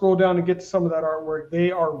kind of scroll down and get to some of that artwork,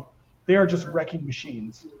 they are just wrecking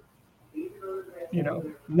machines.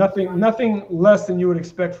 nothing less than you would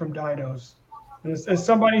expect from dinos. And as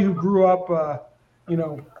somebody who grew up,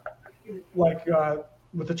 like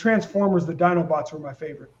with the Transformers, the Dinobots were my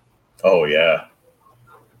favorite. Oh yeah.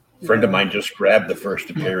 A friend of mine just grabbed the first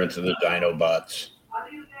appearance of the Dinobots.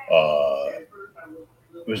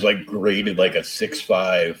 It was like graded like a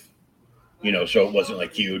 6.5, so it wasn't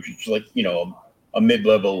like huge. It's like, a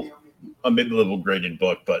mid-level graded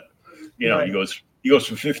book, but Right. he goes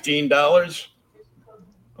for $15.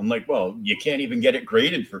 I'm like, well, you can't even get it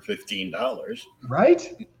graded for $15.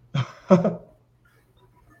 Right? So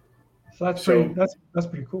that's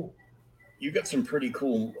pretty cool. You got some pretty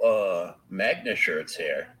cool Magna shirts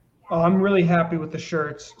here. Oh, I'm really happy with the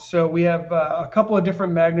shirts. So we have a couple of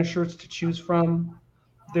different Magna shirts to choose from.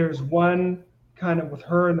 There's one kind of with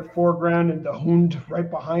her in the foreground and the Hund right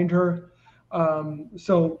behind her.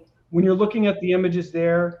 So when you're looking at the images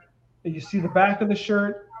there, you see the back of the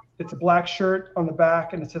shirt. It's a black shirt on the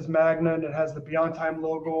back, and it says Magna, and it has the Beyond Time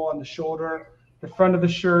logo on the shoulder. The front of the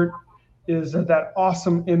shirt is that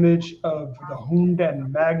awesome image of the Hund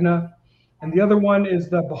and Magna. And the other one is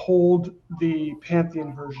the Behold the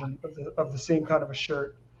Pantheon version of the same kind of a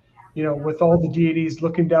shirt, with all the deities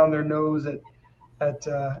looking down their nose at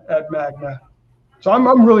Magna. So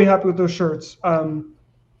I'm really happy with those shirts.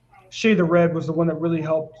 Shade the Red was the one that really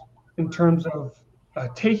helped in terms of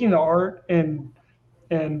taking the art and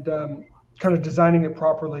kind of designing it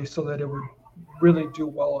properly so that it would really do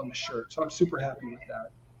well on the shirt. So I'm super happy with that.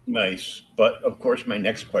 Nice. But of course, my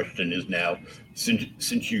next question is now,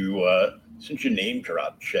 since you name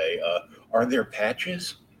dropped Shay, are there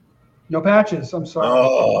patches? No patches. I'm sorry.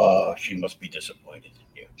 Oh, she must be disappointed in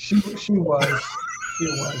you. She was,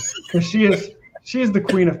 because she is the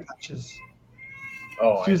queen of patches.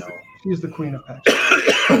 Oh, I know. She's the queen of patches.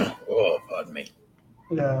 Oh, pardon me.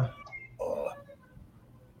 Yeah. Oh.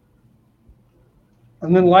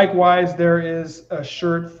 And then likewise, there is a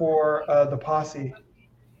shirt for the Posse,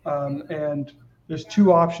 and there's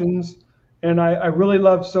two options, and I really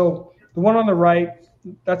love. So the one on the right,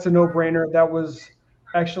 that's a no-brainer. That was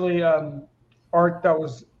actually art that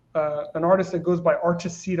was an artist that goes by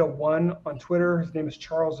Archicita1 on Twitter. His name is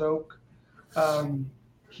Charles Oak.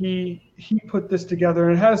 He put this together,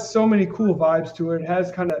 and it has so many cool vibes to it. It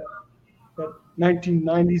has kind of that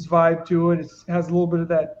 1990s vibe to it. It has a little bit of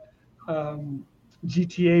that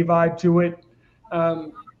GTA vibe to it.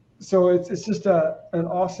 So it's just an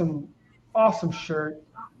awesome shirt.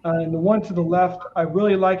 And the one to the left, I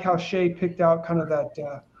really like how Shay picked out kind of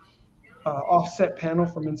that offset panel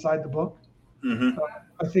from inside the book. Mm-hmm.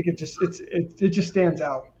 I think it just stands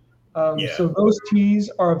out. Yeah. So those tees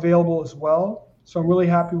are available as well. So I'm really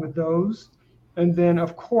happy with those. And then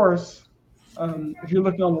of course, if you're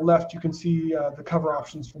looking on the left, you can see the cover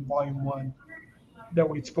options from Volume 1 that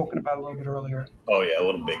we'd spoken about a little bit earlier. Oh yeah, a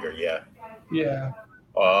little bigger, yeah. Yeah.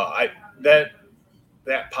 That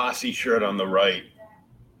Posse shirt on the right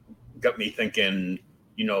got me thinking,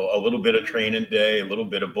 a little bit of Training Day, a little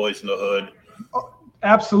bit of Boys in the Hood. Oh,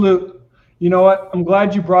 absolute. You know what? I'm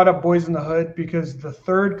glad you brought up Boys in the Hood, because the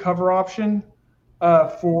third cover option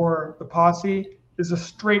for the Posse is a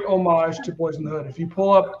straight homage to Boys in the Hood. If you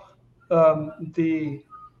pull up the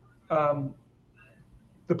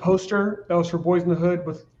poster that was for Boys in the Hood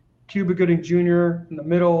with Cuba Gooding Jr. in the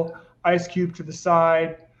middle, Ice Cube to the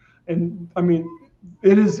side, and I mean,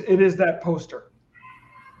 it is that poster.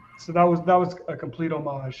 So that was a complete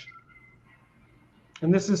homage.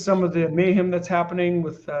 And this is some of the mayhem that's happening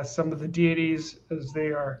with some of the deities as they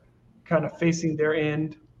are kind of facing their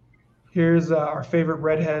end. Here's our favorite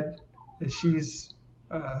redhead, as she's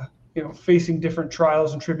facing different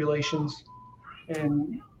trials and tribulations,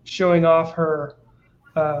 and showing off her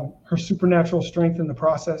supernatural strength in the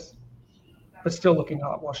process, but still looking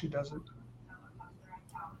hot while she does it.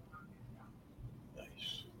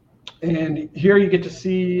 Nice. And here you get to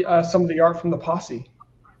see some of the art from the Posse.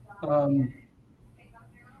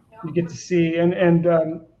 You get to see and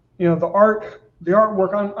the artwork.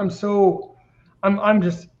 I'm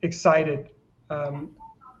just excited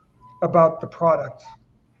about the product.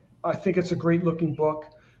 I think it's a great looking book.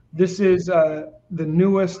 This is the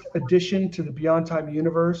newest addition to the Beyond Time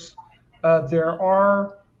universe. There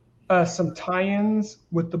are some tie-ins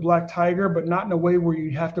with the Black Tiger, but not in a way where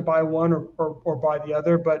you have to buy one or buy the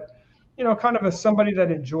other. But kind of as somebody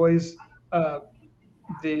that enjoys the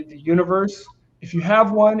universe, if you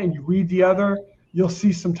have one and you read the other, you'll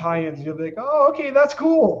see some tie-ins. You'll be like, oh, okay, that's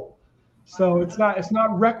cool. So it's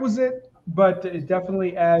not requisite, but it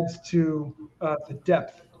definitely adds to the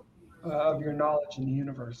depth of your knowledge in the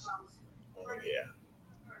universe. Oh yeah.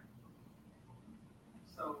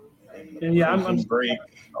 And yeah, I'm break.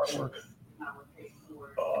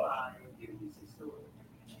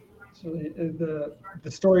 So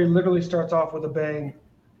the story literally starts off with a bang.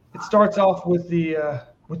 It starts off with the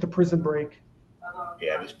prison break.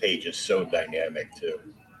 Yeah, this page is so dynamic too.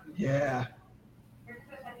 Yeah.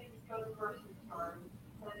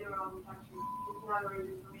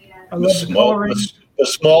 I love the coloring.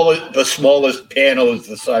 The smallest panel is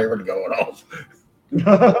the siren going off.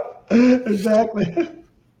 Exactly.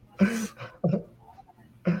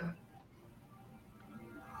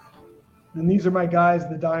 And these are my guys,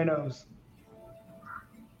 the dinos.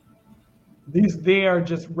 They are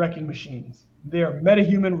just wrecking machines. They are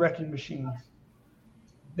metahuman wrecking machines.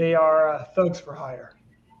 They are thugs for hire,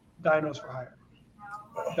 dinos for hire,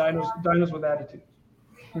 dinos with attitude.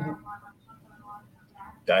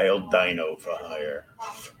 Dial Dino for hire.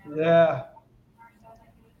 Yeah.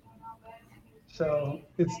 So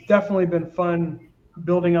it's definitely been fun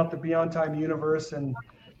building out the Beyond Time universe and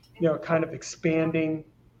kind of expanding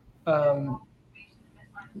the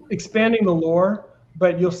lore.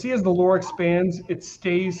 But you'll see as the lore expands, it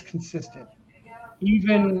stays consistent.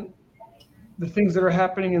 Even the things that are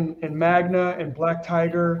happening in Magna and Black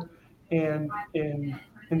Tiger and in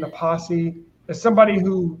the Posse. As somebody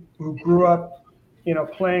who grew up,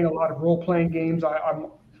 playing a lot of role-playing games,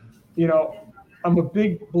 I'm a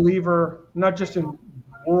big believer not just in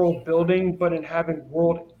world building, but in having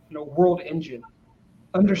world engine,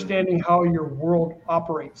 understanding how your world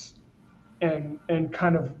operates and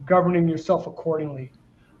kind of governing yourself accordingly.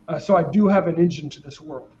 So I do have an engine to this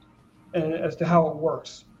world and as to how it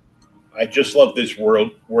works. I just love this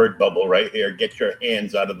word bubble right here. Get your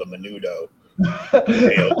hands out of the menudo,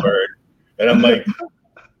 male bird. And I'm like,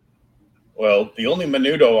 well, the only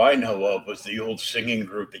menudo I know of was the old singing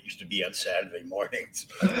group that used to be on Saturday mornings.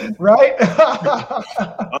 Right?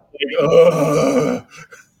 I'm like, ugh.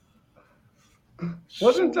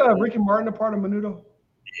 Wasn't Ricky Martin a part of Menudo?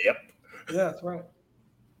 Yep. Yeah, that's right.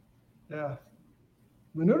 Yeah.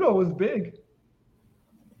 Menudo was big.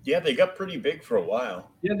 Yeah, they got pretty big for a while.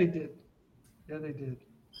 Yeah, they did. And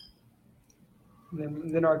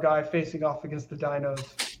then our guy facing off against the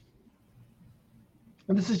dinos.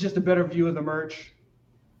 And this is just a better view of the merch.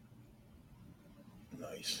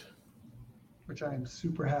 Nice. Which I am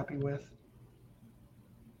super happy with.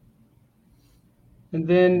 And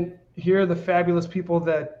then here are the fabulous people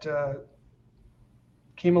that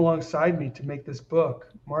came alongside me to make this book.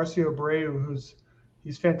 Marcio Abreu,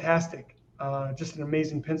 he's fantastic. Just an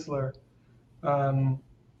amazing penciler.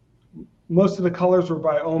 Most of the colors were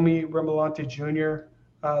by Omi Remolante Jr.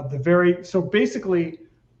 So basically,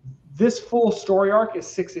 this full story arc is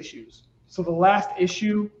 6 issues. So the last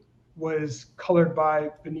issue was colored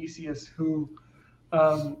by Vinicius, who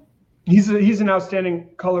he's an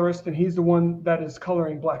outstanding colorist, and he's the one that is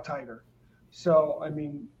coloring Black Tiger. So I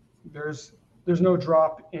mean, there's no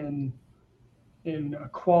drop in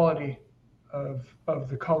quality of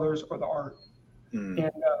the colors or the art. And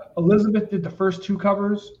Elizabeth did the first 2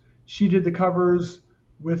 covers. She did the covers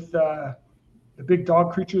with the big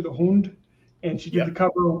dog creature, the Hund, and she did the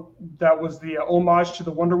cover that was the homage to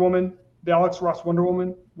the Wonder Woman, the Alex Ross Wonder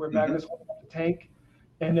Woman, where Magnus holding up the tank.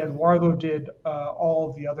 And Eduardo did all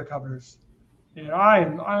of the other covers. And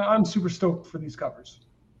I'm super stoked for these covers.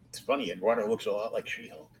 It's funny, Eduardo looks a lot like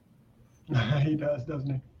She-Hulk. He does,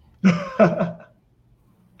 doesn't he?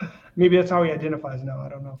 Maybe that's how he identifies now. I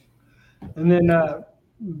don't know. And then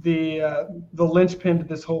the linchpin to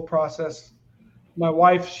this whole process, my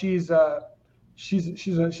wife, she's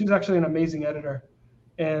actually an amazing editor,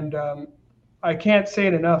 and I can't say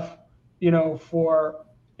it enough. For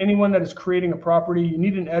anyone that is creating a property, you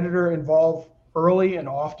need an editor involved early and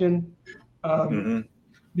often.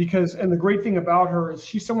 Because, and the great thing about her is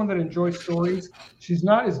she's someone that enjoys stories. She's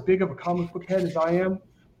not as big of a comic book head as I am,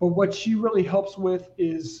 but what she really helps with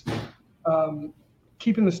is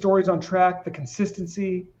keeping the stories on track, the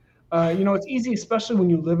consistency. It's easy, especially when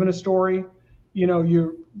you live in a story.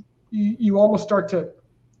 You almost start to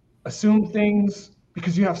assume things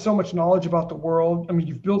because you have so much knowledge about the world. I mean,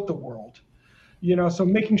 you've built the world. So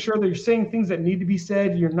making sure that you're saying things that need to be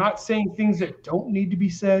said, you're not saying things that don't need to be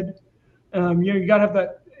said. You got to have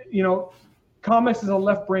that. Comics is a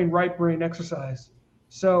left brain, right brain exercise.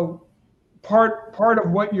 So part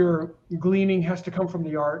of what you're gleaning has to come from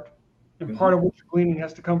the art, and part of what you're gleaning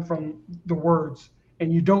has to come from the words.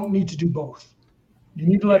 And you don't need to do both. You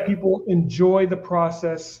need to let people enjoy the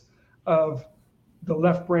process of the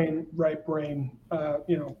left brain, right brain,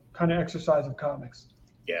 kind of exercise of comics.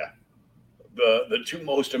 Yeah. The 2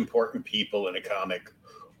 most important people in a comic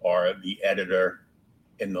are the editor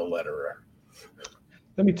and the letterer.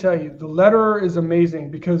 Let me tell you, the letterer is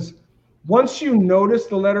amazing because once you notice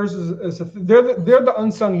the letters, they're the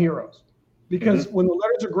unsung heroes, because when the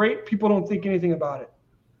letters are great, people don't think anything about it.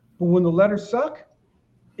 But when the letters suck,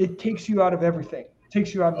 it takes you out of everything. It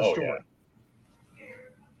takes you out of the story.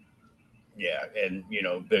 Yeah, and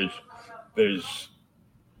there's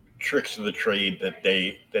tricks of the trade that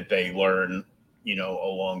they learn,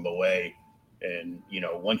 along the way, and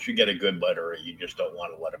once you get a good letterer, you just don't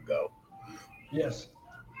want to let them go. Yes.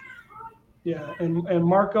 Yeah, and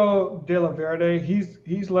Marco de la Verde,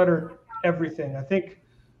 he's lettered everything. I think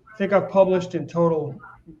I've published in total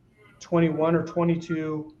 21 or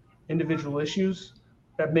 22 individual issues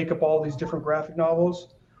that make up all these different graphic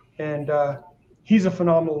novels, and he's a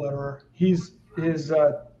phenomenal letterer. His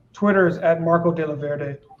Twitter is at Marco de la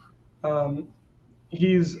Verde.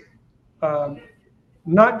 He's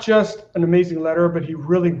not just an amazing letterer, but he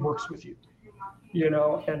really works with you.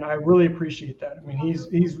 And I really appreciate that. I mean,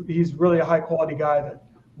 he's really a high quality guy that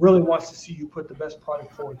really wants to see you put the best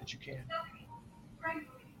product forward that you can.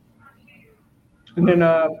 And then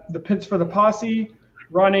the pins for the Posse,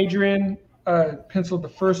 Ron Adrian penciled the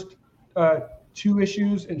first 2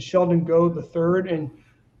 issues, and Sheldon Go the third, and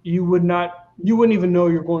you wouldn't even know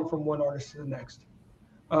you're going from one artist to the next.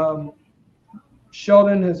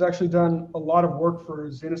 Sheldon has actually done a lot of work for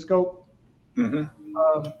Zenoscope.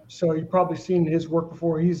 So you've probably seen his work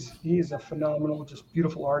before. He's a phenomenal, just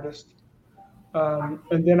beautiful artist.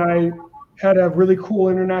 And then I had a really cool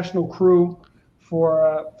international crew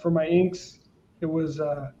for my inks. It was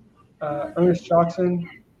Ernest Jackson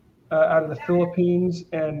out of the Philippines,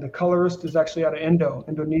 and the colorist is actually out of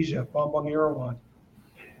Indonesia, Bambang Irawan.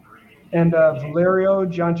 And Valerio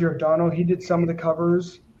Giangiordano, he did some of the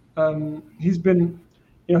covers. He's been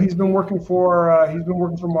working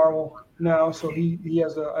for Marvel now, so he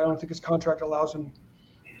has I don't think his contract allows him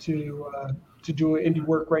to do indie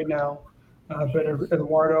work right now. But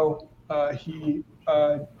Eduardo, he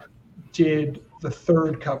did the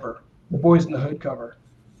 3rd cover, the Boys in the Hood cover.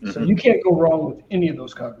 So you can't go wrong with any of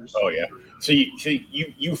those covers. Oh yeah. See,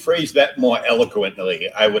 you phrased that more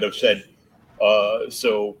eloquently. I would have said,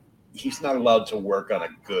 so he's not allowed to work on a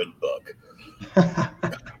good book.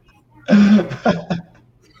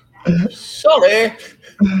 Sorry,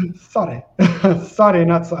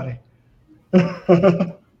 not sorry.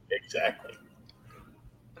 Exactly.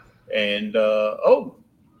 And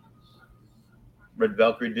Red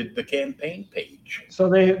Valkyrie did the campaign page. So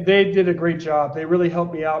they did a great job. They really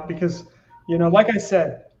helped me out because, like I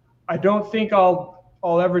said, I don't think I'll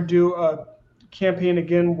ever do a campaign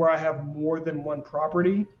again where I have more than one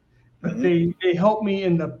property, but they helped me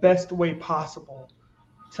in the best way possible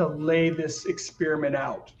to lay this experiment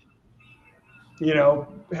out.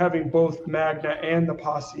 Having both Magna and the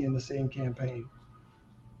Posse in the same campaign.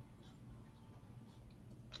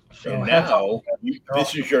 So and now,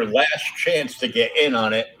 this is your last chance to get in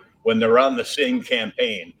on it when they're on the same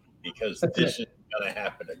campaign, because this is going to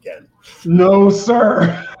happen again. No,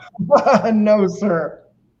 sir. No, sir.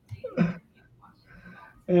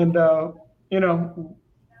 And,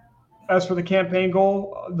 as for the campaign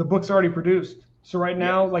goal, the book's already produced. So right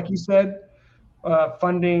now, like you said,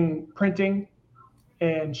 funding printing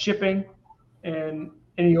and shipping, and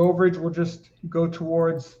any overage will just go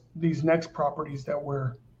towards these next properties that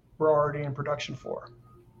we're already in production for.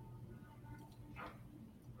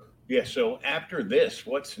 Yeah, so after this,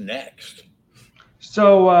 what's next?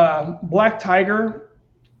 So Black Tiger,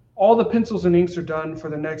 all the pencils and inks are done for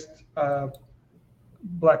the next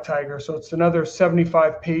Black Tiger. So it's another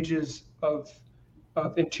 75 pages of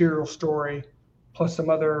interior story, plus some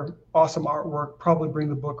other awesome artwork, probably bring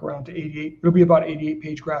the book around to 88. It'll be about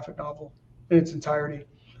 88-page graphic novel in its entirety.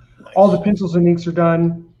 Nice. All the pencils and inks are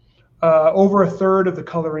done. Over a third of the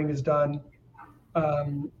coloring is done.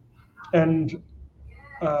 And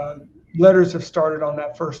letters have started on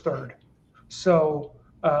that first third. So,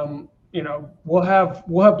 we'll have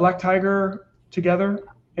Black Tiger together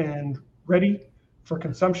and ready for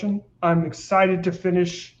consumption. I'm excited to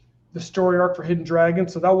finish the story arc for Hidden Dragon.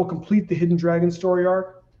 So that will complete the Hidden Dragon story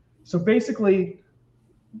arc. So basically,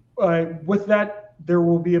 with that, there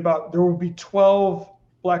will be 12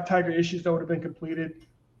 Black Tiger issues that would have been completed.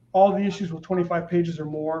 All the issues with 25 pages or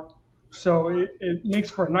more. So it makes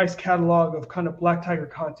for a nice catalog of kind of Black Tiger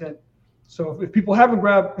content. So if people haven't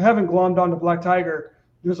glommed onto Black Tiger,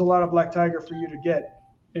 there's a lot of Black Tiger for you to get.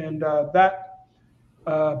 And that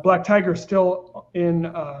Black Tiger is still in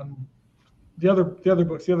the other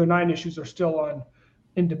books. The other 9 issues are still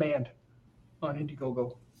in demand on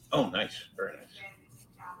Indiegogo. Oh, nice. Very nice.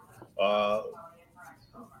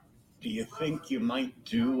 Do you think you might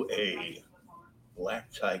do a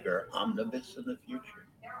Black Tiger omnibus in the future?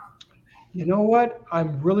 You know what?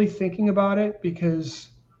 I'm really thinking about it because,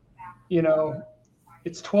 you know,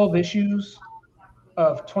 it's 12 issues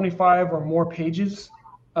of 25 or more pages.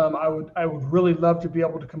 I would really love to be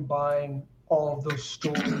able to combine all of those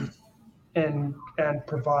stories and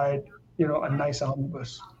provide, a nice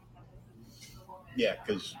omnibus. Yeah,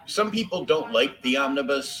 because some people don't like the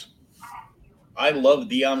omnibus. I love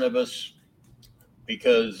the omnibus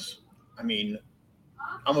because, I mean,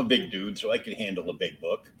 I'm a big dude, so I can handle a big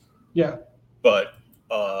book. Yeah. But,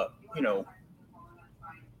 uh, you know,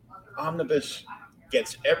 omnibus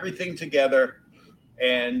gets everything together,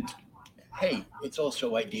 and hey, it's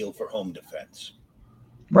also ideal for home defense.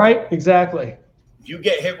 Right? Exactly. If you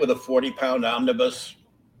get hit with a 40-pound omnibus,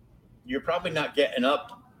 you're probably not getting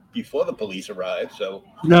up before the police arrive. So,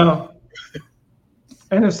 No.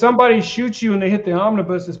 And if somebody shoots you and they hit the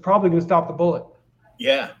omnibus, it's probably going to stop the bullet.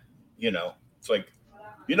 yeah, it's like,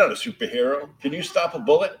 you're not a superhero. Can you stop a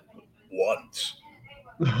bullet? Once.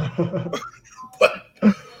 But,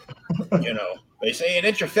 they say an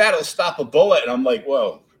inch of fat will stop a bullet. And I'm like,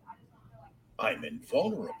 whoa, I'm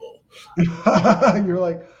invulnerable. You're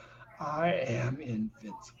like, I am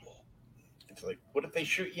invincible. It's like, what if they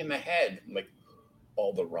shoot you in the head? I'm like,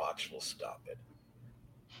 all the rocks will stop it.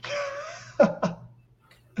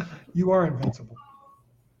 You are invincible.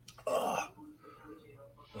 Uh,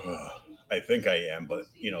 I think I am, but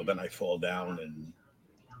then I fall down and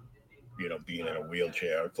being in a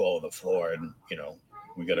wheelchair, I fall on the floor, and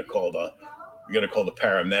we gotta call the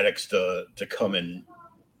paramedics to come and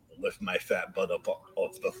lift my fat butt up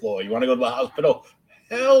off the floor. You want to go to the hospital?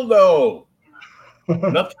 Hell no.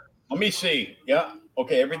 Nothing. Let me see. Yeah.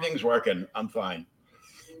 Okay. Everything's working. I'm fine.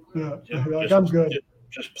 Yeah. I'm good.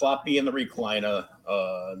 Just plop me in the recliner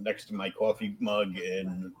next to my coffee mug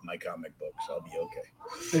and my comic books. I'll be okay.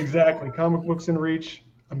 Exactly. Comic books in reach.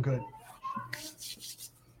 I'm good.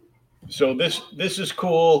 So this is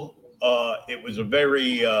cool. It was a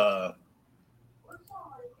very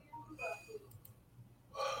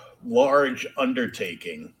large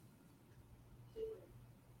undertaking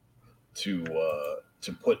to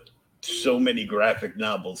put so many graphic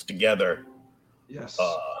novels together. Yes.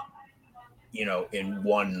 In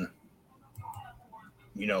one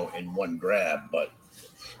grab, but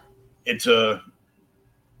it's a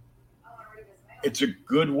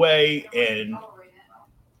good way, and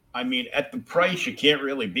I mean, at the price, you can't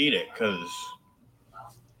really beat it, because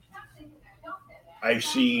I've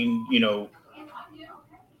seen,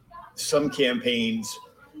 some campaigns,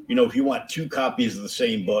 if you want 2 copies of the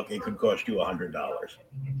same book, it could cost you $100.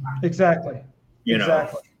 Exactly.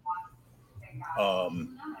 Exactly.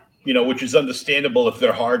 Which is understandable if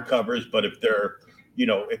they're hardcovers, but if they're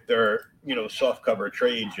soft cover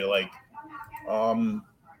trades, you're like,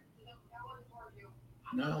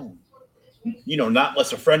 no, not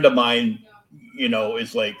unless a friend of mine,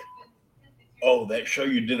 is like, oh, that show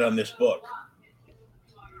you did on this book,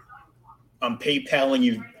 I'm PayPaling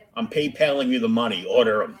you the money.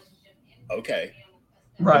 Order them. Okay.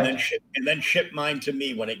 Right. And then ship mine to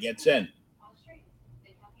me when it gets in.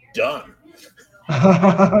 Done.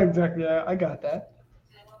 Exactly. Yeah, I got that.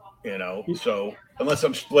 So unless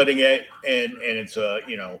I'm splitting it and it's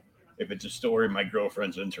if it's a story my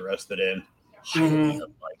girlfriend's interested in, highly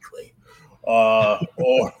unlikely. Or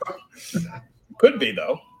could be,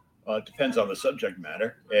 though. It depends on the subject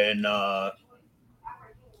matter. And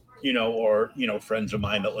friends of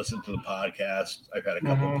mine that listen to the podcast. I've had a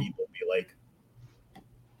couple of people be like,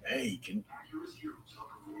 hey,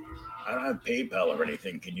 I don't have PayPal or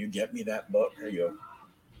anything. Can you get me that book? I go,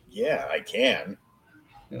 yeah, I can.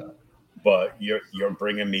 Yeah. But you're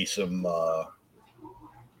bringing me some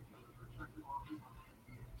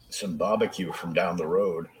barbecue from down the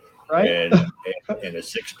road, right? And a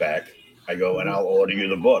 6-pack. I go, and I'll order you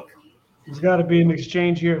the book. There's got to be an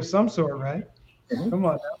exchange here of some sort, right? Mm-hmm. Come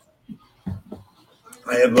on now.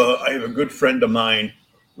 I have a good friend of mine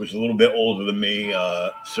who's a little bit older than me,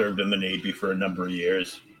 served in the Navy for a number of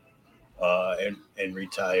years, and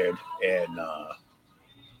retired, and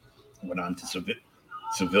went on to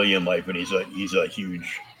civilian life. And he's a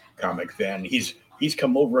huge comic fan. He's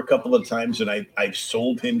come over a couple of times, and I've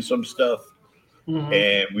sold him some stuff,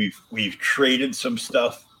 and we've traded some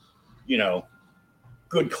stuff,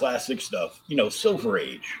 good classic stuff, Silver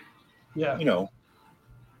Age,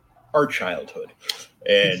 our childhood.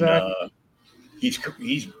 And exactly.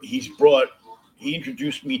 He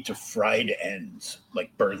introduced me to fried ends, like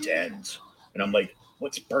burnt ends. And I'm like,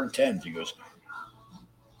 what's burnt ends? He goes,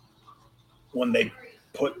 when they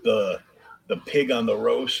put the pig on the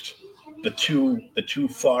roast, the two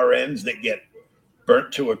far ends that get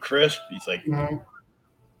burnt to a crisp. He's like,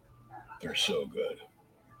 they're so good.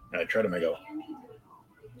 And I tried them. I go,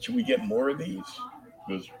 should we get more of these?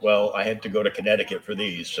 He goes, well, I had to go to Connecticut for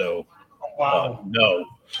these, so Wow. no.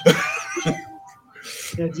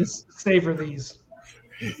 Yeah, just savor these.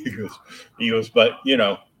 He goes, but you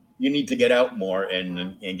need to get out more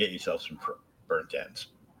and get yourself some burnt ends.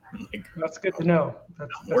 Like, That's good to know. I'm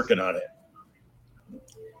working on it.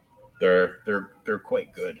 They're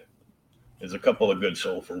quite good. There's a couple of good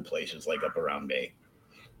soul food places like up around me,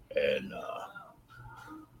 and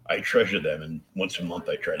I treasure them. And once a month,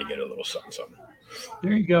 I try to get a little something.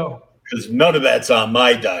 There you go. Because none of that's on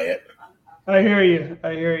my diet. I hear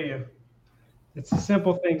you. It's the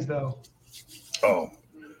simple things, though. Oh,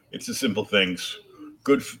 it's the simple things.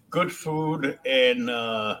 Good food and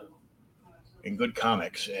good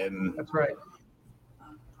comics. And That's right.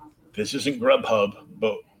 this isn't Grubhub,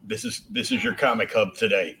 but this is your comic hub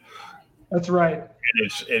today. That's right.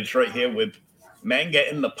 And it's right here with Manga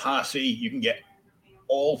and the Posse. You can get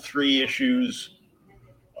all 3 issues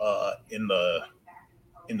in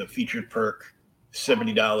the featured perk,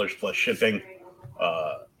 $70 plus shipping.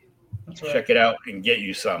 That's right. Check it out and get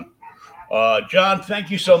you some. John, thank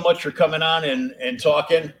you so much for coming on and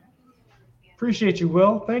talking. Appreciate you,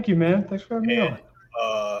 Will. Thank you, man. Thanks for having me on.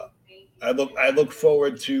 I look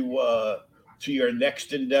forward to your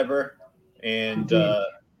next endeavor and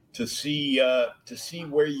to see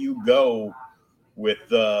where you go with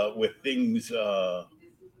things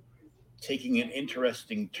taking an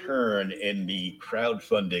interesting turn in the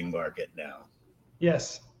crowdfunding market now.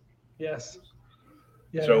 Yes. Yeah,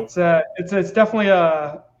 So it's definitely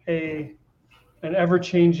an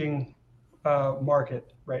ever-changing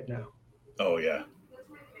market right now. Oh yeah.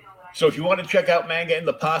 So if you want to check out Manga and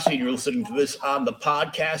the Posse and you're listening to this on the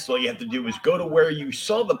podcast, all you have to do is go to where you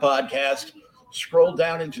saw the podcast, scroll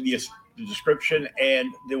down into the description,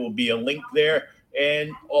 and there will be a link there.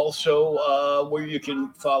 And also where you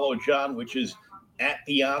can follow John, which is at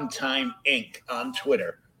Beyond Time Inc. on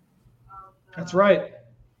Twitter. That's right.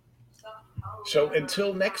 So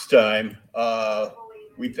until next time,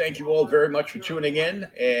 we thank you all very much for tuning in,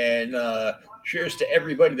 and cheers to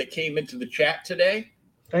everybody that came into the chat today.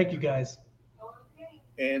 Thank you, guys.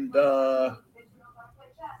 And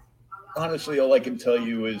honestly, all I can tell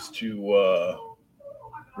you is to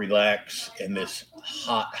relax in this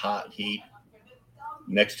hot heat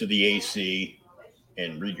next to the AC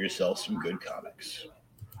and read yourself some good comics.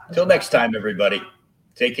 Till next time, everybody.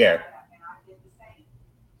 Take care.